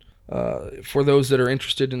mention for those that are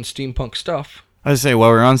interested in steampunk stuff. I would say, while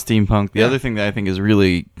we're on steampunk, the other thing that I think is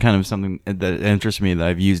really kind of something that interests me that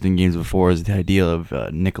I've used in games before is the idea of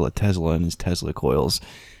Nikola Tesla and his Tesla coils.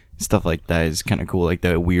 Stuff like that is kind of cool, like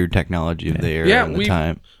that weird technology of the era and the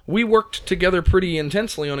time. We worked together pretty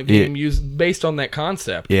intensely on a game based on that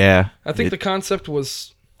concept. Yeah. I think the concept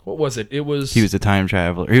was, what was it? It was... He was a time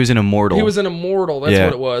traveler. He was an immortal. He was an immortal, that's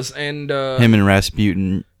what it was. And him and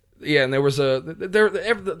Rasputin. yeah, and there was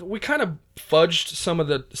we kind of fudged some of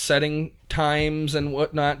the setting times and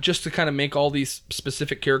whatnot just to kind of make all these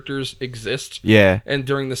specific characters exist. Yeah. And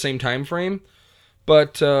during the same time frame.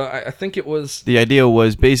 But I think it was... The idea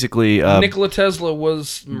was basically... Nikola Tesla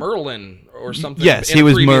was Merlin or something. Yes, in he a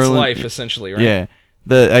was previous Merlin. life, essentially, right? Yeah.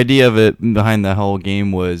 The idea of it behind the whole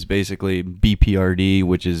game was basically BPRD,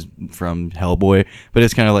 which is from Hellboy. But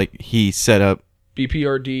it's kind of like he set up...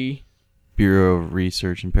 BPRD... Bureau of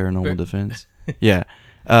Research and Paranormal Defense. Yeah.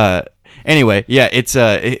 Anyway, yeah, it's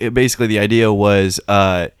basically the idea was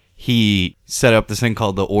he set up this thing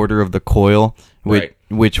called the Order of the Coil,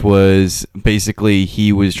 which was basically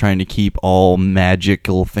he was trying to keep all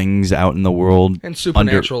magical things out in the world. And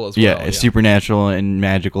supernatural as well. Yeah, supernatural and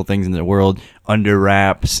magical things in the world under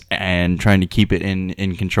wraps and trying to keep it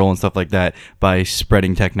in control and stuff like that by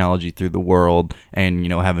spreading technology through the world and,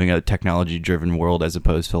 having a technology-driven world as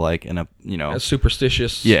opposed to like a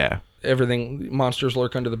superstitious. Yeah. Everything, monsters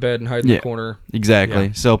lurk under the bed and hide in the corner. Exactly.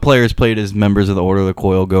 Yeah. So players played as members of the Order of the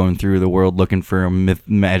Coil, going through the world looking for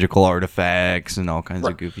magical artifacts and all kinds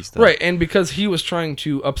of goofy stuff. Right, and because he was trying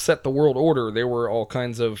to upset the world order, there were all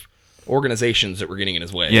kinds of organizations that were getting in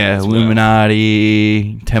his way. Yeah,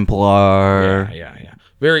 Illuminati, Templar. Yeah.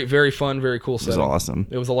 Very, very fun, very cool setting. It was awesome.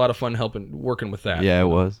 It was a lot of fun working with that. Yeah, it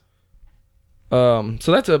was. So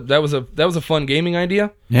that was a fun gaming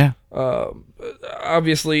idea. Yeah.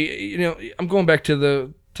 Obviously, I'm going back to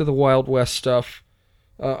the Wild West stuff.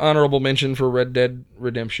 Honorable mention for Red Dead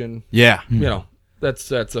Redemption. Yeah.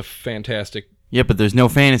 That's a fantastic. Yeah, but there's no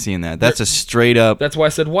fantasy in that. That's a straight up. That's why I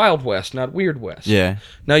said Wild West, not Wierd West. Yeah.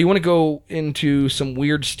 Now you want to go into some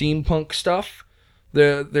weird steampunk stuff.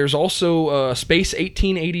 There's also Space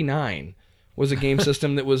 1889 was a game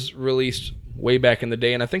system that was released way back in the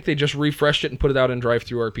day, and I think they just refreshed it and put it out in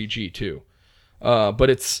Drive-Thru-RPG too. But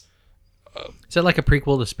it's is that like a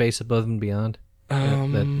prequel to Space Above and Beyond?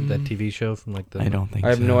 That TV show from like the... I don't think so. I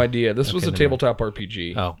have no idea. This was a tabletop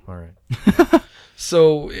RPG. Oh, all right.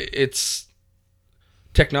 So it's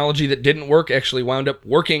technology that didn't work actually wound up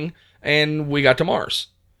working, and we got to Mars.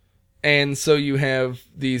 And so you have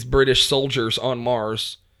these British soldiers on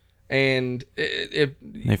Mars, and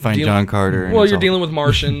they find John Carter. Well, you're dealing with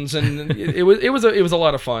Martians, and it was a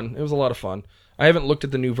lot of fun. It was a lot of fun. I haven't looked at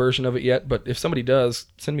the new version of it yet, but if somebody does,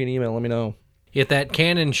 send me an email. Let me know. If that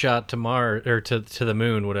cannon shot to Mars or to the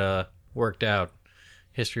moon would have worked out,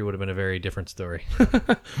 history would have been a very different story.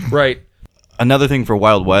 Right. Another thing for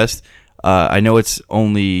Wild West, I know I've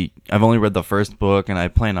only read the first book, and I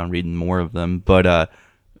plan on reading more of them, but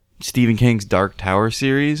Stephen King's Dark Tower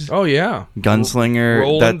series. Oh, yeah. Gunslinger.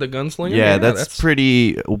 Roland the Gunslinger? Yeah, that's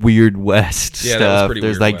pretty Weird West stuff. That was pretty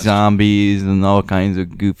There's Weird like West. Zombies and all kinds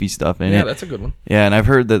of goofy stuff in it. Yeah, that's a good one. Yeah, and I've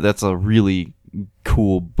heard that that's a really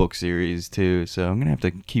cool book series too, so I'm going to have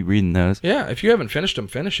to keep reading those. Yeah, if you haven't finished them,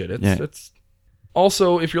 finish it. It's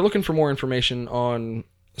Also, if you're looking for more information on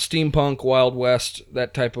steampunk, Wild West,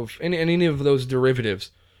 that type of... any of those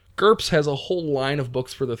derivatives, GURPS has a whole line of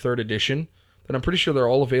books for the 3rd edition. And I'm pretty sure they're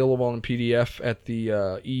all available in PDF at the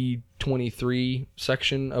E23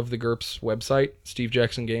 section of the GURPS website, Steve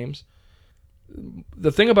Jackson Games.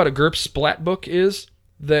 The thing about a GURPS splat book is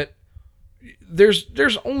that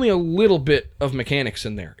there's only a little bit of mechanics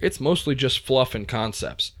in there. It's mostly just fluff and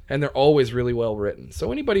concepts, and they're always really well written. So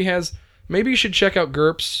maybe you should check out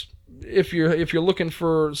GURPS if you're looking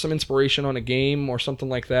for some inspiration on a game or something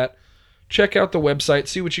like that. Check out the website,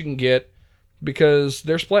 see what you can get. Because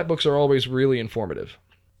their splat books are always really informative,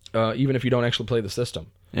 even if you don't actually play the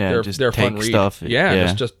system. Yeah, they're take fun read. Stuff.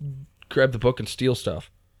 Yeah, just grab the book and steal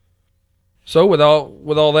stuff. So with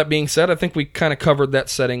all that being said, I think we kind of covered that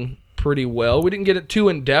setting pretty well. We didn't get it too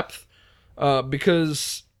in depth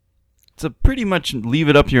because it's a pretty much leave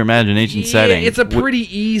it up to your imagination setting. It's a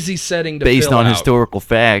pretty easy setting to based fill on out. Historical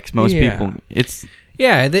facts. Most people,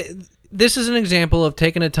 This is an example of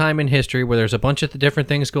taking a time in history where there's a bunch of different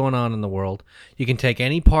things going on in the world. You can take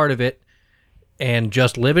any part of it and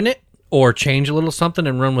just live in it, or change a little something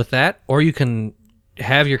and run with that, or you can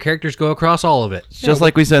have your characters go across all of it. Just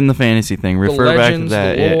like we said in the fantasy thing. Refer the legends,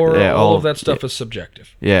 back to that. The lore, yeah, all of that stuff is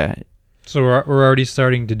subjective. Yeah. So we're already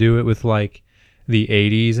starting to do it with like the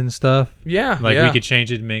 80s and stuff. Yeah. Like we could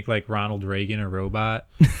change it and make like Ronald Reagan a robot.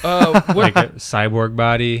 Like a cyborg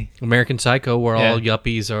body. American Psycho, where all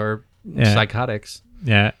yuppies are psychotics.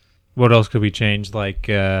 Yeah. What else could we change? Like,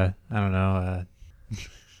 I don't know.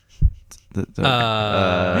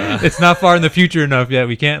 It's not far in the future enough yet.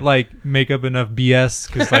 We can't like make up enough BS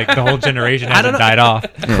because like the whole generation hasn't died off.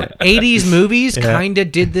 80s movies kind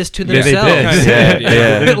of did this to Yeah, themselves. they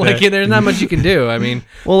did. Like there's not much you can do. I mean,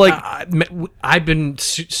 well, like I've been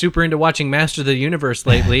super into watching Master of the Universe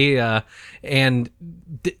lately, and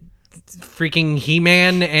freaking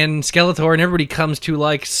He-Man and Skeletor and everybody comes to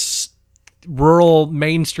like rural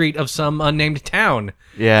Main Street of some unnamed town.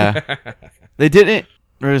 Yeah, they didn't.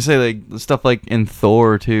 Or to say like stuff like in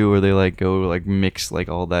Thor too, where they like go like mix like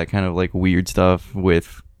all that kind of like weird stuff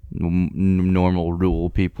with normal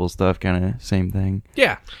rural people stuff, kind of same thing.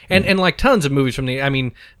 Yeah, and like tons of movies from the. I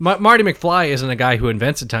mean, Marty McFly isn't a guy who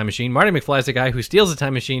invents a time machine. Marty McFly is a guy who steals a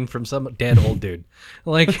time machine from some dead old dude.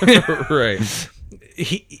 Like, right.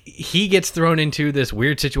 he gets thrown into this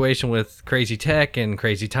weird situation with crazy tech and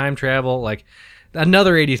crazy time travel, like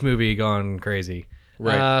another 80s movie gone crazy.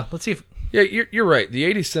 Right. Let's see if... Yeah, you're right.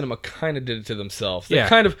 The 80s cinema kind of did it to themselves. They Yeah.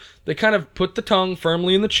 kind of put the tongue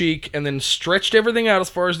firmly in the cheek and then stretched everything out as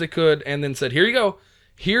far as they could and then said, "Here you go.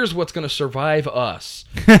 Here's what's going to survive us."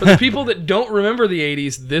 For the people that don't remember the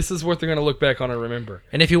 80s, this is what they're going to look back on and remember.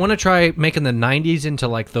 And if you want to try making the 90s into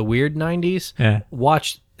like the weird 90s,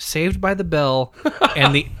 watch Saved by the Bell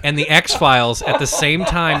and the X-Files at the same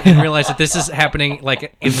time and realize that this is happening like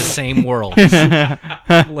in the same world.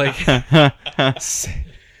 Like,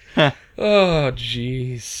 oh,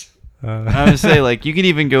 jeez. I would say, like, you could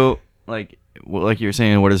even go, like you were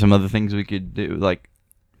saying, what are some other things we could do? Like,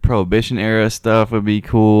 Prohibition era stuff would be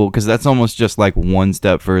cool, because that's almost just, like, one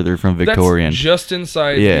step further from Victorian. That's just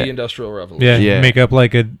inside the Industrial Revolution. Yeah, make up,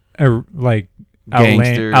 like, a like...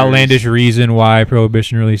 Gangsters. outlandish reason why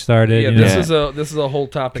Prohibition really started. Yeah, you know? this is a whole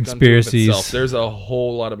topic Conspiracies. unto itself. There's a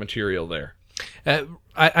whole lot of material there.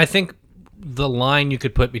 I think the line you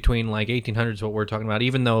could put between like 1800s, what we're talking about,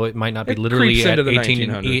 even though it might not be literally creeps at into the 18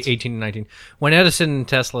 1900s. and 19, when Edison and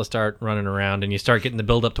Tesla start running around and you start getting the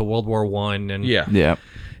build up to World War One, and Yeah.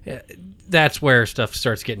 that's where stuff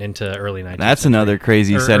starts getting into early 19th That's century, another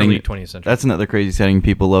crazy or setting. early 20th century. That's another crazy setting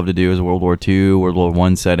people love to do is World War II, World War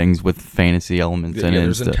I settings with fantasy elements in it. and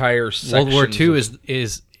There's stuff. entire sections. World War II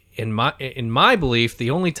is in my belief the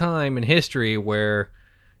only time in history where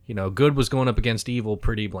good was going up against evil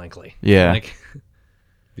pretty blankly. Yeah. Like,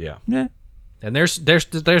 Yeah. and there's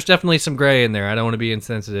definitely some gray in there. I don't want to be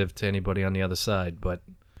insensitive to anybody on the other side, but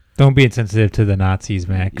Don't be insensitive to the Nazis,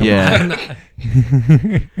 Mac. Come on.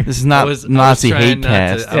 This is not Nazi hate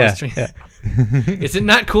cast. Is it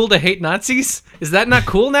not cool to hate Nazis? Is that not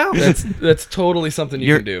cool now? That's totally something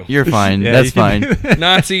you can do. You're fine. Yeah, That's you can fine.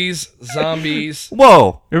 Nazis, zombies.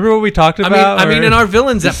 Whoa. Remember what we talked about? I mean, in our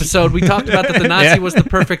villains episode, we talked about that the Nazi was the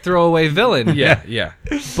perfect throwaway villain. Yeah.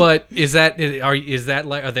 But is that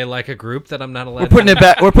like, are they like a group that I'm not allowed?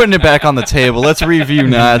 We're putting it back on the table. Let's review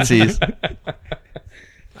Nazis.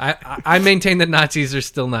 I maintain that Nazis are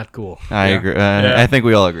still not cool. I agree. I think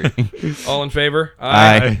we all agree. All in favor?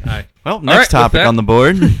 Aye. Well, next right, topic with that- on the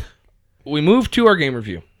board. We move to our game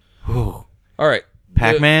review. All right.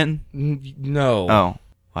 Pac-Man? No. Oh.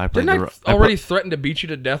 I played Didn't I already threaten to beat you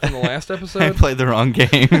to death in the last I episode? played the wrong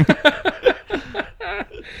game.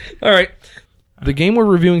 All right. The game we're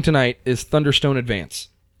reviewing tonight is Thunderstone Advance.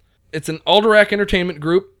 It's an Alderac Entertainment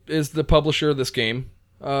Group is the publisher of this game.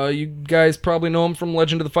 You guys probably know them from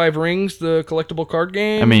Legend of the Five Rings, the collectible card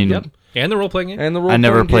game. I mean, Yep. And the role-playing game. And the I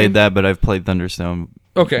never role-playing played game. that, but I've played Thunderstone.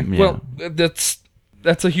 Okay, Yeah. well,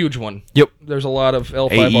 that's a huge one. Yep. There's a lot of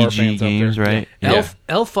L5R AEG fans games, out there. right? Yeah.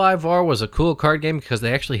 L5R was a cool card game because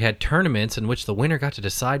they actually had tournaments in which the winner got to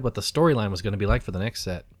decide what the storyline was going to be like for the next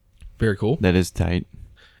set. Very cool. That is tight.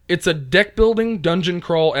 It's a deck-building dungeon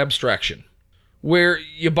crawl abstraction where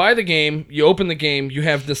you buy the game, you open the game, you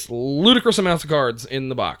have this ludicrous amounts of cards in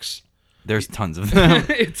the box. There's tons of them.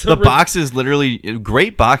 It's The box is literally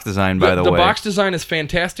great box design, by the way. The box design is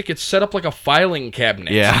fantastic. It's set up like a filing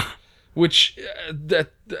cabinet. Yeah. Which that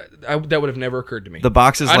would have never occurred to me. The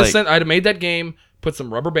box is I'd have made that game, put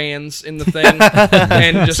some rubber bands in the thing,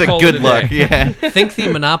 and just it's a call good it a luck. day. Yeah. Think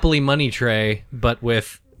the Monopoly money tray, but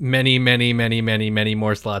with many, many, many, many, many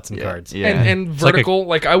more slots and cards. Yeah. And vertical.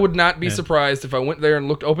 Like I would not be surprised if I went there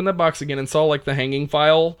and opened that box again and saw like the hanging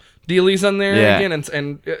file dealies on there Yeah. again.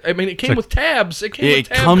 And I mean, it came with tabs. It came with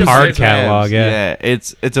tabs. comes Card It's catalog, tabs. yeah.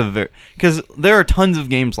 It's a very, because there are tons of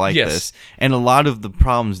games like Yes. this, and a lot of the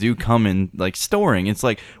problems do come in like storing. It's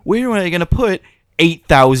like, where are they gonna put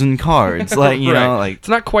 8,000 cards? Like you know, Right. like it's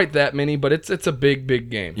not quite that many, but it's a big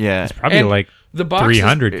game. yeah. It's probably And like the box is-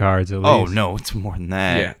 300 cards at least. Oh no, it's more than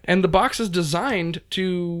that. Yeah, and the box is designed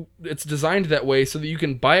that way so that you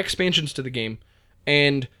can buy expansions to the game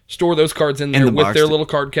and store those cards in there the with box their too. little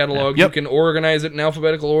card catalog. Yep. You can organize it in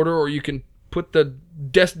alphabetical order, or you can put the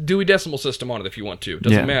Dewey Decimal System on it if you want to. It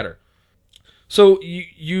doesn't Yeah. matter. So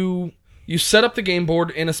you set up the game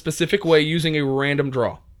board in a specific way using a random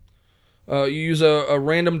draw. You use a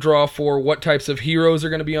random draw for what types of heroes are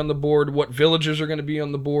going to be on the board, what villagers are going to be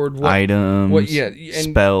on the board, what Items,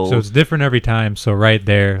 and spells. So it's different every time. So right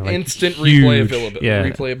there, like instant huge. replayability. Yeah.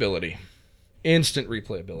 Instant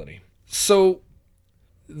replayability. So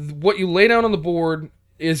what you lay down on the board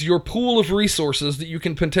is your pool of resources that you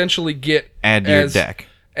can potentially get Add to your deck.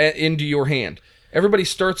 Into your hand. Everybody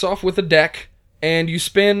starts off with a deck, and you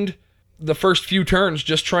spend the first few turns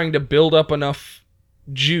just trying to build up enough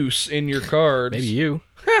juice in your cards. Maybe you.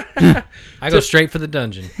 I go straight for the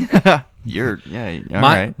dungeon. All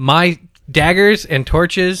right. My daggers and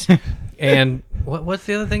torches and What's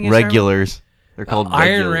the other thing? You said? Regulars. They're called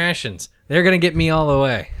Iron regulars. rations. They're going to get me all the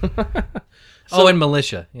way. And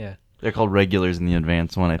militia. Yeah. They're called regulars in the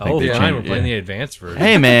advanced one. I think they fine. changed We're playing the advanced version.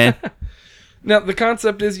 Hey, man. Now, the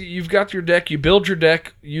concept is you've got your deck, you build your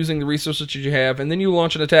deck using the resources that you have, and then you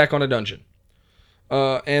launch an attack on a dungeon.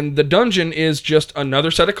 And the dungeon is just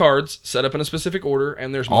another set of cards set up in a specific order,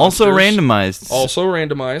 and there's Also monsters. randomized. Also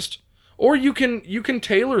randomized. Or you can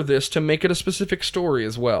tailor this to make it a specific story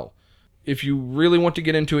as well. If you really want to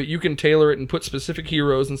get into it, you can tailor it and put specific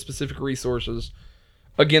heroes and specific resources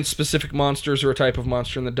against specific monsters or a type of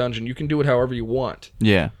monster in the dungeon. You can do it however you want.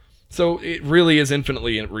 Yeah. So it really is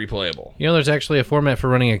infinitely replayable. You know, there's actually a format for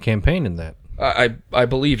running a campaign in that. I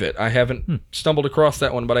believe it. I haven't stumbled across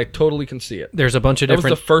that one, but I totally can see it. There's a bunch of That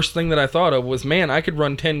different... was the first thing that I thought of was, man, I could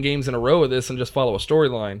run 10 games in a row of this and just follow a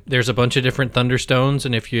storyline. There's a bunch of different Thunderstones,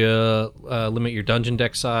 and if you limit your dungeon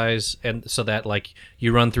deck size, and so that like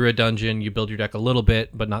you run through a dungeon, you build your deck a little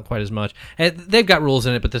bit, but not quite as much. And they've got rules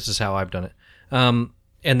in it, but this is how I've done it.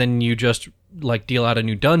 And then you just like deal out a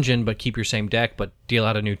new dungeon, but keep your same deck, but deal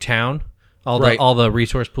out a new town. All the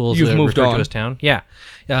resource pools You've that moved referred on. to as town. Yeah.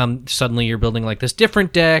 Suddenly you're building like this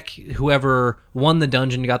different deck. Whoever won the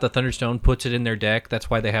dungeon got the Thunderstone, puts it in their deck. That's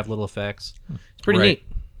why they have little effects. It's pretty neat.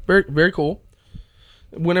 Very, very cool.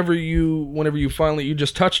 Whenever you finally, you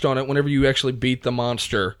just touched on it, whenever you actually beat the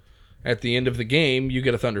monster at the end of the game, you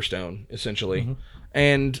get a Thunderstone, essentially. Mm-hmm.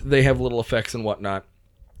 And they have little effects and whatnot,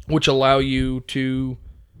 which allow you to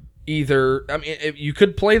either, I mean, you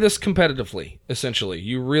could play this competitively, essentially.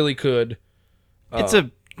 You really could. It's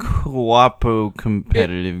a co-op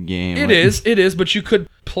competitive game. It is, but you could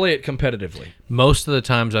play it competitively. Most of the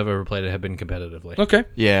times I've ever played it have been competitively. Okay.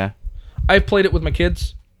 Yeah. I've played it with my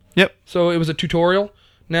kids. Yep. So it was a tutorial.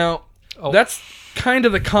 Now, that's kind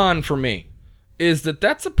of the con for me, is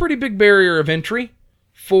that's a pretty big barrier of entry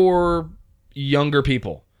for younger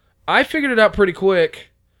people. I figured it out pretty quick,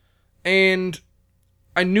 and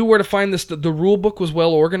I knew where to find this. The rule book was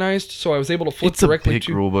well organized, so I was able to flip directly to... It's a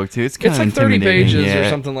big rule book, too. It's kind of like 30 intimidating. pages or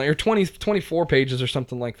something like, or 24 pages or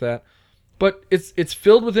something like that. But it's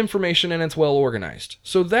filled with information and it's well organized.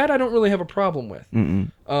 So that I don't really have a problem with.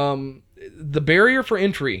 The barrier for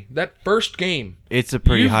entry, that first game... It's a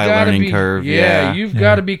pretty high learning curve. Yeah, you've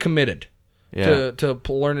got to be committed to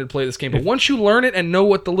learn to play this game. But once you learn it and know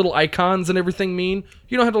what the little icons and everything mean,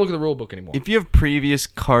 you don't have to look at the rule book anymore. If you have previous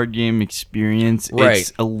card game experience,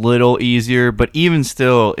 it's a little easier. But even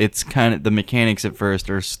still, it's kind of... The mechanics at first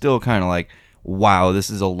are still kind of like, wow,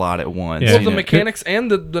 this is a lot at once. Yeah. Well, the mechanics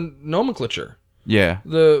and the nomenclature. Yeah.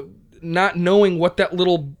 The not knowing what that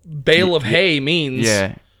little bale of hay means.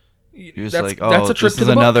 Yeah. You're just like, that's a trip this to is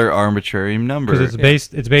the book. another arbitrary number. Because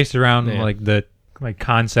it's based around like the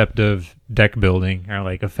concept of deck building or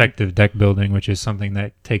like effective deck building, which is something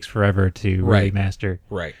that takes forever to really master.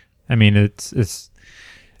 Right. I mean, it's.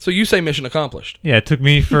 So you say mission accomplished? Yeah, it took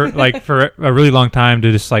me for a really long time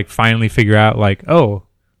to just like finally figure out like, oh,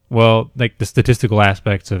 well, like the statistical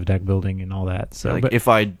aspects of deck building and all that. So like, if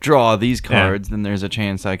I draw these cards, then there's a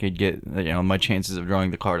chance I could get, my chances of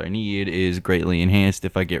drawing the card I need is greatly enhanced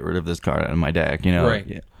if I get rid of this card out of my deck, Right.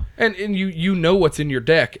 Yeah. And you know what's in your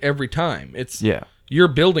deck every time. You're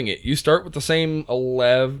building it. You start with the same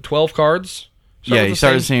 12 cards. You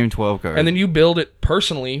start with the same 12 cards. And then you build it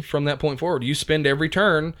personally from that point forward. You spend every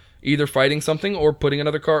turn either fighting something or putting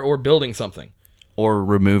another card or building something. Or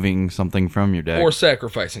removing something from your deck. Or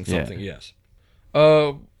sacrificing something, yes.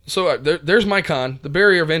 So there's my con. The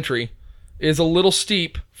barrier of entry is a little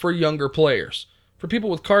steep for younger players. For people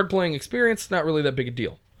with card playing experience, not really that big a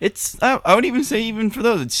deal. I would even say even for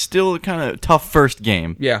those, it's still kind of tough first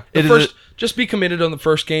game. Yeah. Just be committed on the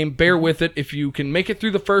first game. Bear with it. If you can make it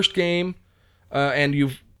through the first game and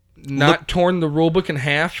you've not torn the rulebook in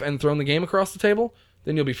half and thrown the game across the table,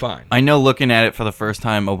 then you'll be fine. I know looking at it for the first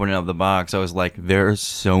time, opening up the box, I was like, there's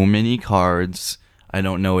so many cards. I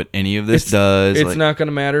don't know what any of this does. It's not going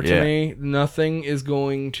to matter to me. Nothing is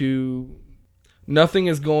going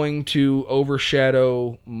to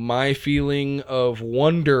overshadow my feeling of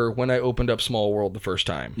wonder when I opened up Small World the first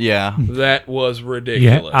time. Yeah. That was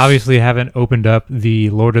ridiculous. You obviously haven't opened up the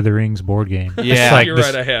Lord of the Rings board game. Yeah. You're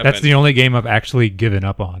right, I haven't. That's the only game I've actually given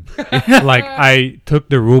up on. Like, I took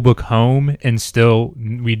the rulebook home and still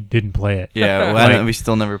we didn't play it. Yeah, we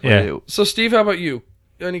still never played it. So, Steve, how about you?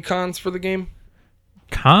 Any cons for the game?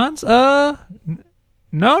 Cons? No,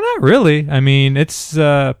 not really. I mean, it's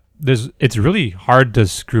really hard to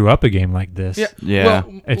screw up a game like this. Yeah.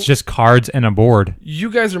 Well, it's just cards and a board.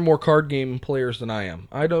 You guys are more card game players than I am.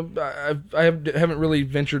 I haven't really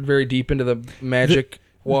ventured very deep into the Magic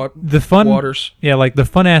the fun waters. Yeah, like the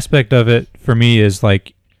fun aspect of it for me is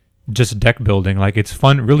like just deck building. Like it's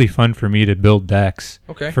fun, really fun for me to build decks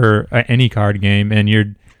for any card game.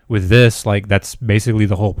 And with this, like that's basically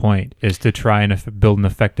the whole point, is to try and build an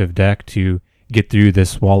effective deck to get through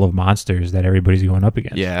this wall of monsters that everybody's going up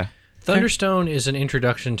against. Yeah. Thunderstone is an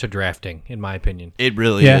introduction to drafting, in my opinion. It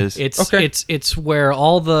really is. It's where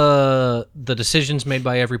all the decisions made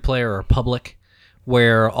by every player are public,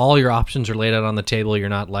 where all your options are laid out on the table. You're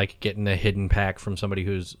not like getting a hidden pack from somebody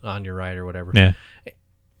who's on your right or whatever. Yeah.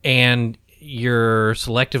 And you're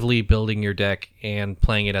selectively building your deck and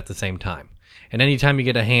playing it at the same time. And anytime you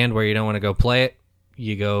get a hand where you don't want to go play it,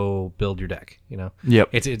 you go build your deck, you know? Yep.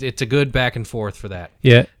 It's a good back and forth for that.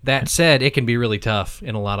 Yeah. That said, it can be really tough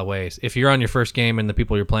in a lot of ways. If you're on your first game and the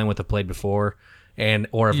people you're playing with have played before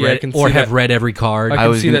or have read every card. I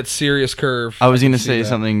can see that serious curve. I was going to say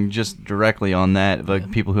something just directly on that, like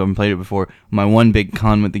people who haven't played it before. My one big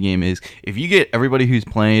con with the game is if you get everybody who's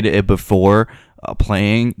played it before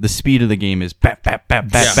playing, the speed of the game is bap, bap, bap,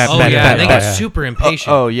 bap, bap, bap, they bap, get bap. super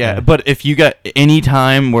impatient. Oh, yeah. But if you got any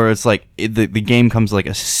time where it's like the game comes like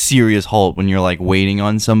a serious halt when you're like waiting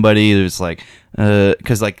on somebody, there's like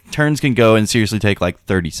because like turns can go and seriously take like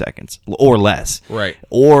 30 seconds or less. Right.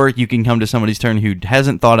 Or you can come to somebody's turn who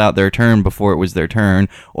hasn't thought out their turn before it was their turn,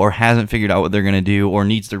 or hasn't figured out what they're going to do, or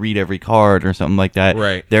needs to read every card or something like that.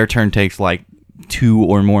 Right. Their turn takes like 2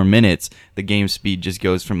 or more minutes. The game speed just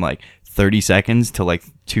goes from like 30 seconds to like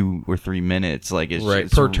 2 or 3 minutes. Like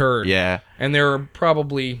it's per turn. Yeah. And there are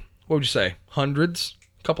probably, what would you say, hundreds?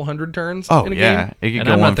 A couple hundred turns in a yeah. game? And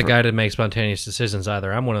I'm not the guy to make spontaneous decisions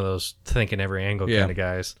either. I'm one of those thinking every angle kind of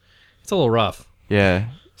guys. It's a little rough. Yeah.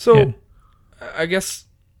 So I guess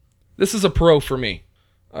this is a pro for me.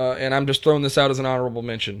 And I'm just throwing this out as an honorable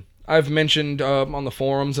mention. I've mentioned on the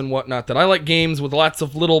forums and whatnot that I like games with lots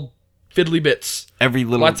of little fiddly bits.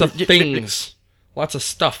 Lots of things. Lots of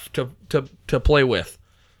stuff to play with.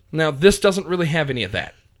 Now, this doesn't really have any of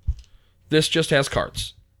that. This just has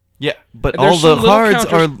cards. Yeah, but There's all the some little cards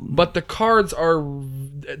counters, are... But the cards are...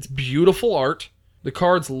 It's beautiful art. The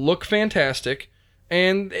cards look fantastic.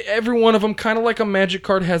 And every one of them, kind of like a Magic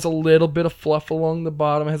card, has a little bit of fluff along the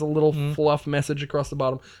bottom, has a little fluff message across the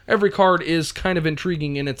bottom. Every card is kind of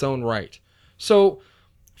intriguing in its own right. So,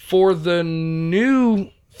 for the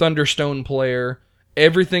new Thunderstone player,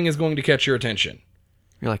 everything is going to catch your attention.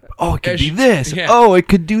 You're like, oh, it could be this. Yeah. Oh, it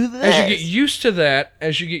could do this. As you get used to that,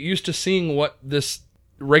 as you get used to seeing what this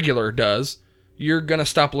regular does, you're going to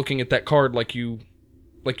stop looking at that card like you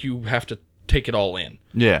have to take it all in.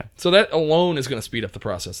 Yeah. So that alone is going to speed up the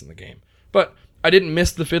process in the game. But I didn't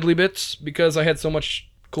miss the fiddly bits because I had so much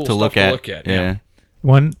cool stuff to look at. Yeah.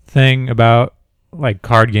 One thing about like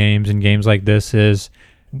card games and games like this is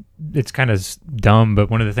it's kind of dumb,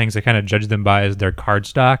 but one of the things I kind of judge them by is their card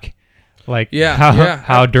stock. Like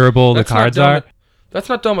how durable the cards are. That's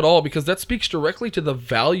not dumb at all because that speaks directly to the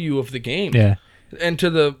value of the game. Yeah. And to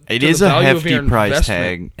the a hefty price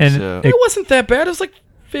tag. And so. It wasn't that bad. It was like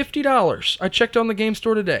 $50. I checked on the game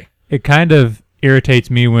store today. It kind of irritates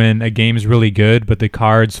me when a game's really good, but the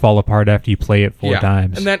cards fall apart after you play it 4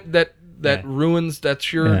 times. And that ruins.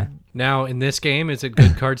 That's your. Yeah. Now, in this game, is it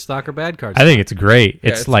good card stock or bad card stock? I think it's great.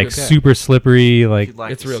 It's like super slippery. Like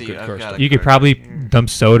it's real good card stock. You could probably dump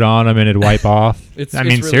soda on them and it'd wipe off. It's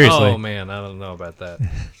really, seriously. Oh man, I don't know about that.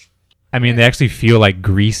 I mean, they actually feel like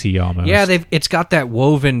greasy almost. Yeah, it's got that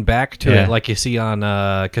woven back to it, like you see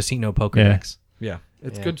on casino poker decks. Yeah,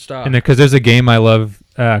 it's good stuff. And because there's a game I love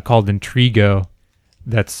called Intrigo,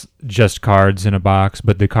 that's just cards in a box,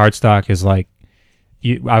 but the card stock is like,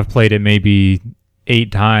 I've played it maybe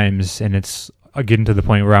 8 times, and it's getting to the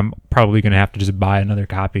point where I'm probably going to have to just buy another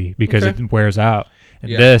copy because it wears out.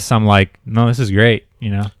 And this, I'm like, no, this is great, you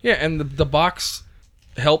know? Yeah, and the box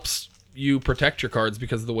helps you protect your cards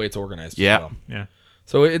because of the way it's organized. Yeah. As well. Yeah.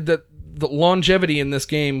 So the longevity in this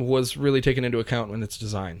game was really taken into account when it's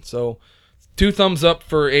designed. So 2 thumbs up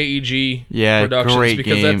for AEG Productions great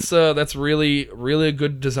because game. that's really a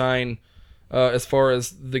good design as far as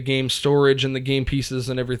the game storage and the game pieces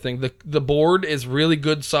and everything. The board is really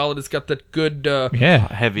good, solid. It's got that good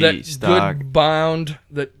heavy that stock, good bound,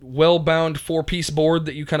 that well bound 4-piece board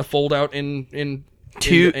that you kind of fold out in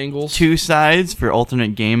 2 angles. 2 sides for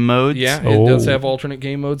alternate game modes. Yeah, it does have alternate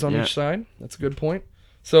game modes on each side. That's a good point.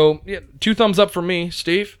 So, 2 thumbs up for me,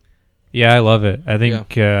 Steve. Yeah, I love it. I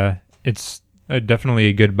think it's definitely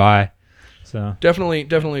a good buy. So definitely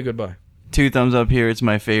a good buy. 2 thumbs up here. It's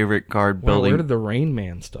my favorite card building. Where did the Rain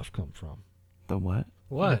Man stuff come from? The what?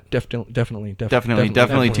 What? Definitely 2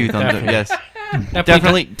 thumbs up. Yes.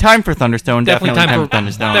 Definitely time for Thunderstone. Definitely time for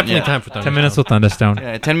Thunderstone. Definitely time for Thunderstone. 10 minutes till Thunderstone.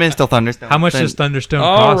 Yeah, 10 minutes till Thunderstone. How much does Thunderstone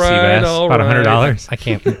cost you guys? About $100. I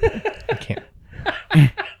can't.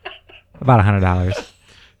 About $100.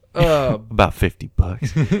 About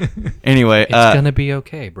 $50. Anyway, It's gonna be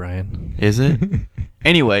okay, Brian. is it?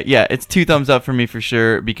 Anyway, yeah, it's 2 thumbs up for me for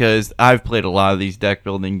sure because I've played a lot of these deck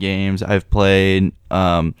building games. I've played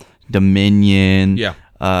Dominion. Yeah.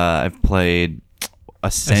 I've played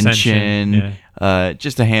Ascension.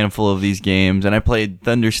 Just a handful of these games, and I played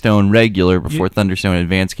Thunderstone regular before Thunderstone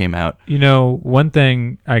Advance came out. You know, one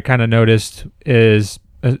thing I kind of noticed is,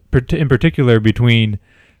 in particular, between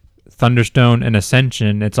Thunderstone and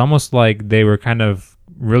Ascension, it's almost like they were kind of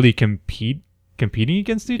really competing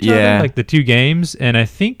against each other, like the 2 games, and I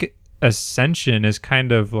think Ascension is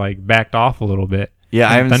kind of like backed off a little bit. Yeah,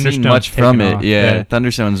 I haven't seen much from it. Off. Yeah,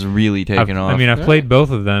 Thunderstone's really taken off. I mean, I've played both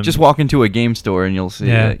of them. Just walk into a game store and you'll see.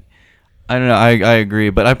 Yeah. Like, I don't know. I agree,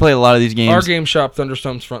 but I play a lot of these games. Our game shop,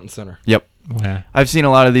 Thunderstone's front and center. Yep. Yeah. I've seen a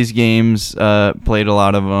lot of these games, played a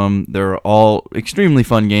lot of them. They're all extremely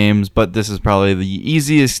fun games, but this is probably the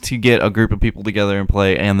easiest to get a group of people together and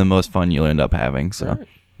play, and the most fun you'll end up having. So, All right.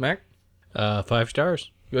 Mac? 5 stars.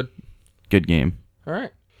 Good. good game. All right.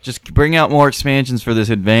 Just bring out more expansions for this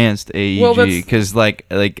advanced AEG, because like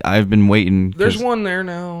I've been waiting. There's one there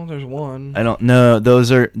now. There's one. I don't know.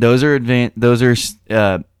 Those are advanced. Those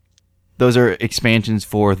are expansions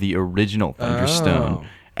for the original Thunderstone. Oh.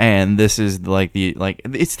 And this is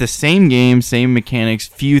it's the same game, same mechanics,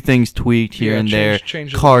 few things tweaked here and there.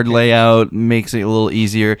 Change Card layout makes it a little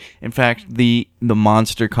easier. In fact, the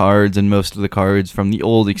monster cards and most of the cards from the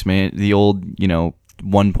old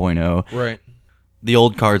 1.0. Right. The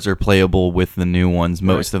old cards are playable with the new ones,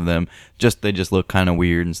 most of them. They just look kind of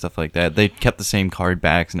weird and stuff like that. They kept the same card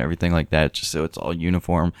backs and everything like that, just so it's all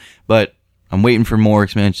uniform. But I'm waiting for more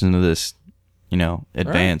expansions of this,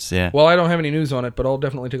 advanced. Right. Yeah. Well, I don't have any news on it, but I'll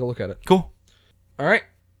definitely take a look at it. Cool. All right.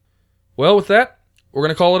 Well, with that, we're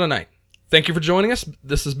going to call it a night. Thank you for joining us.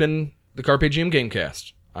 This has been the Carpe Diem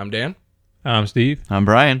Gamecast. I'm Dan. I'm Steve. I'm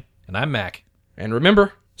Brian. And I'm Mac. And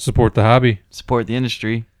remember, Support the hobby. Support the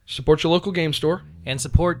industry. support your local game store. And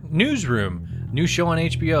support Newsroom, new show on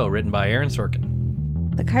HBO written by Aaron Sorkin.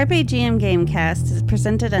 The Carpe Diem Gamecast is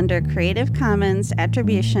presented under Creative Commons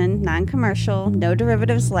Attribution, Non-Commercial, No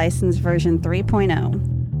Derivatives License version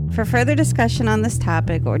 3.0. For further discussion on this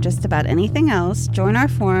topic or just about anything else, join our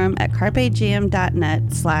forum at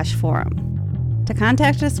carpegm.net/forum. To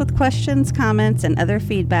contact us with questions, comments, and other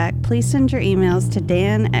feedback, please send your emails to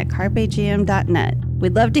dan@carpegm.net.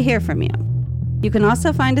 We'd love to hear from you. You can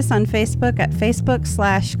also find us on Facebook at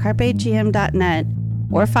facebook.com/carpegm.net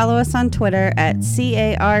or follow us on Twitter at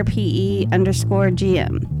CARPE_GM.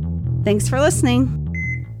 Thanks for listening.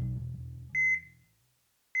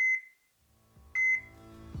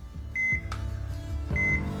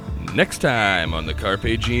 Next time on the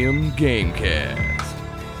Carpe Diem Gamecast.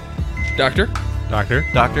 Doctor? Doctor.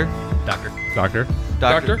 Doctor. Doctor. Doctor. Doctor?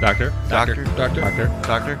 Doctor. Doctor? Doctor?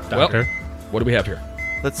 Doctor. Doctor. What do we have here?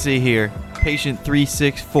 Let's see here. Patient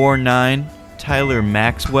 3649, Tyler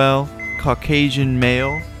Maxwell, Caucasian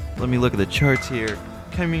male. Let me look at the charts here.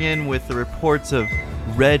 Coming in with the reports of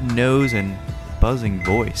red nose and buzzing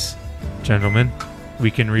voice. Gentlemen, we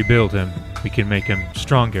can rebuild him. We can make him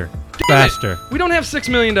stronger, faster. We don't have $6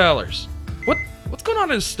 million. What's going on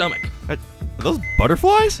in his stomach? Are those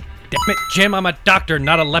butterflies? Damn it, Jim, I'm a doctor,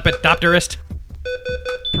 not a lepidopterist.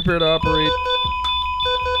 Prepare to operate.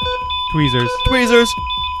 Tweezers. Tweezers.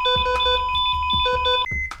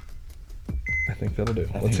 I think that'll do.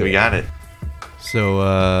 I think we got it.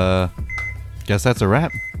 So, guess that's a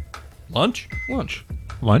wrap. Lunch? Lunch.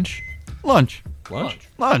 Lunch. Lunch. Lunch.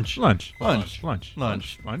 Lunch. Lunch. Lunch. Lunch.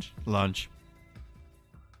 Lunch. Lunch. Lunch.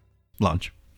 Lunch.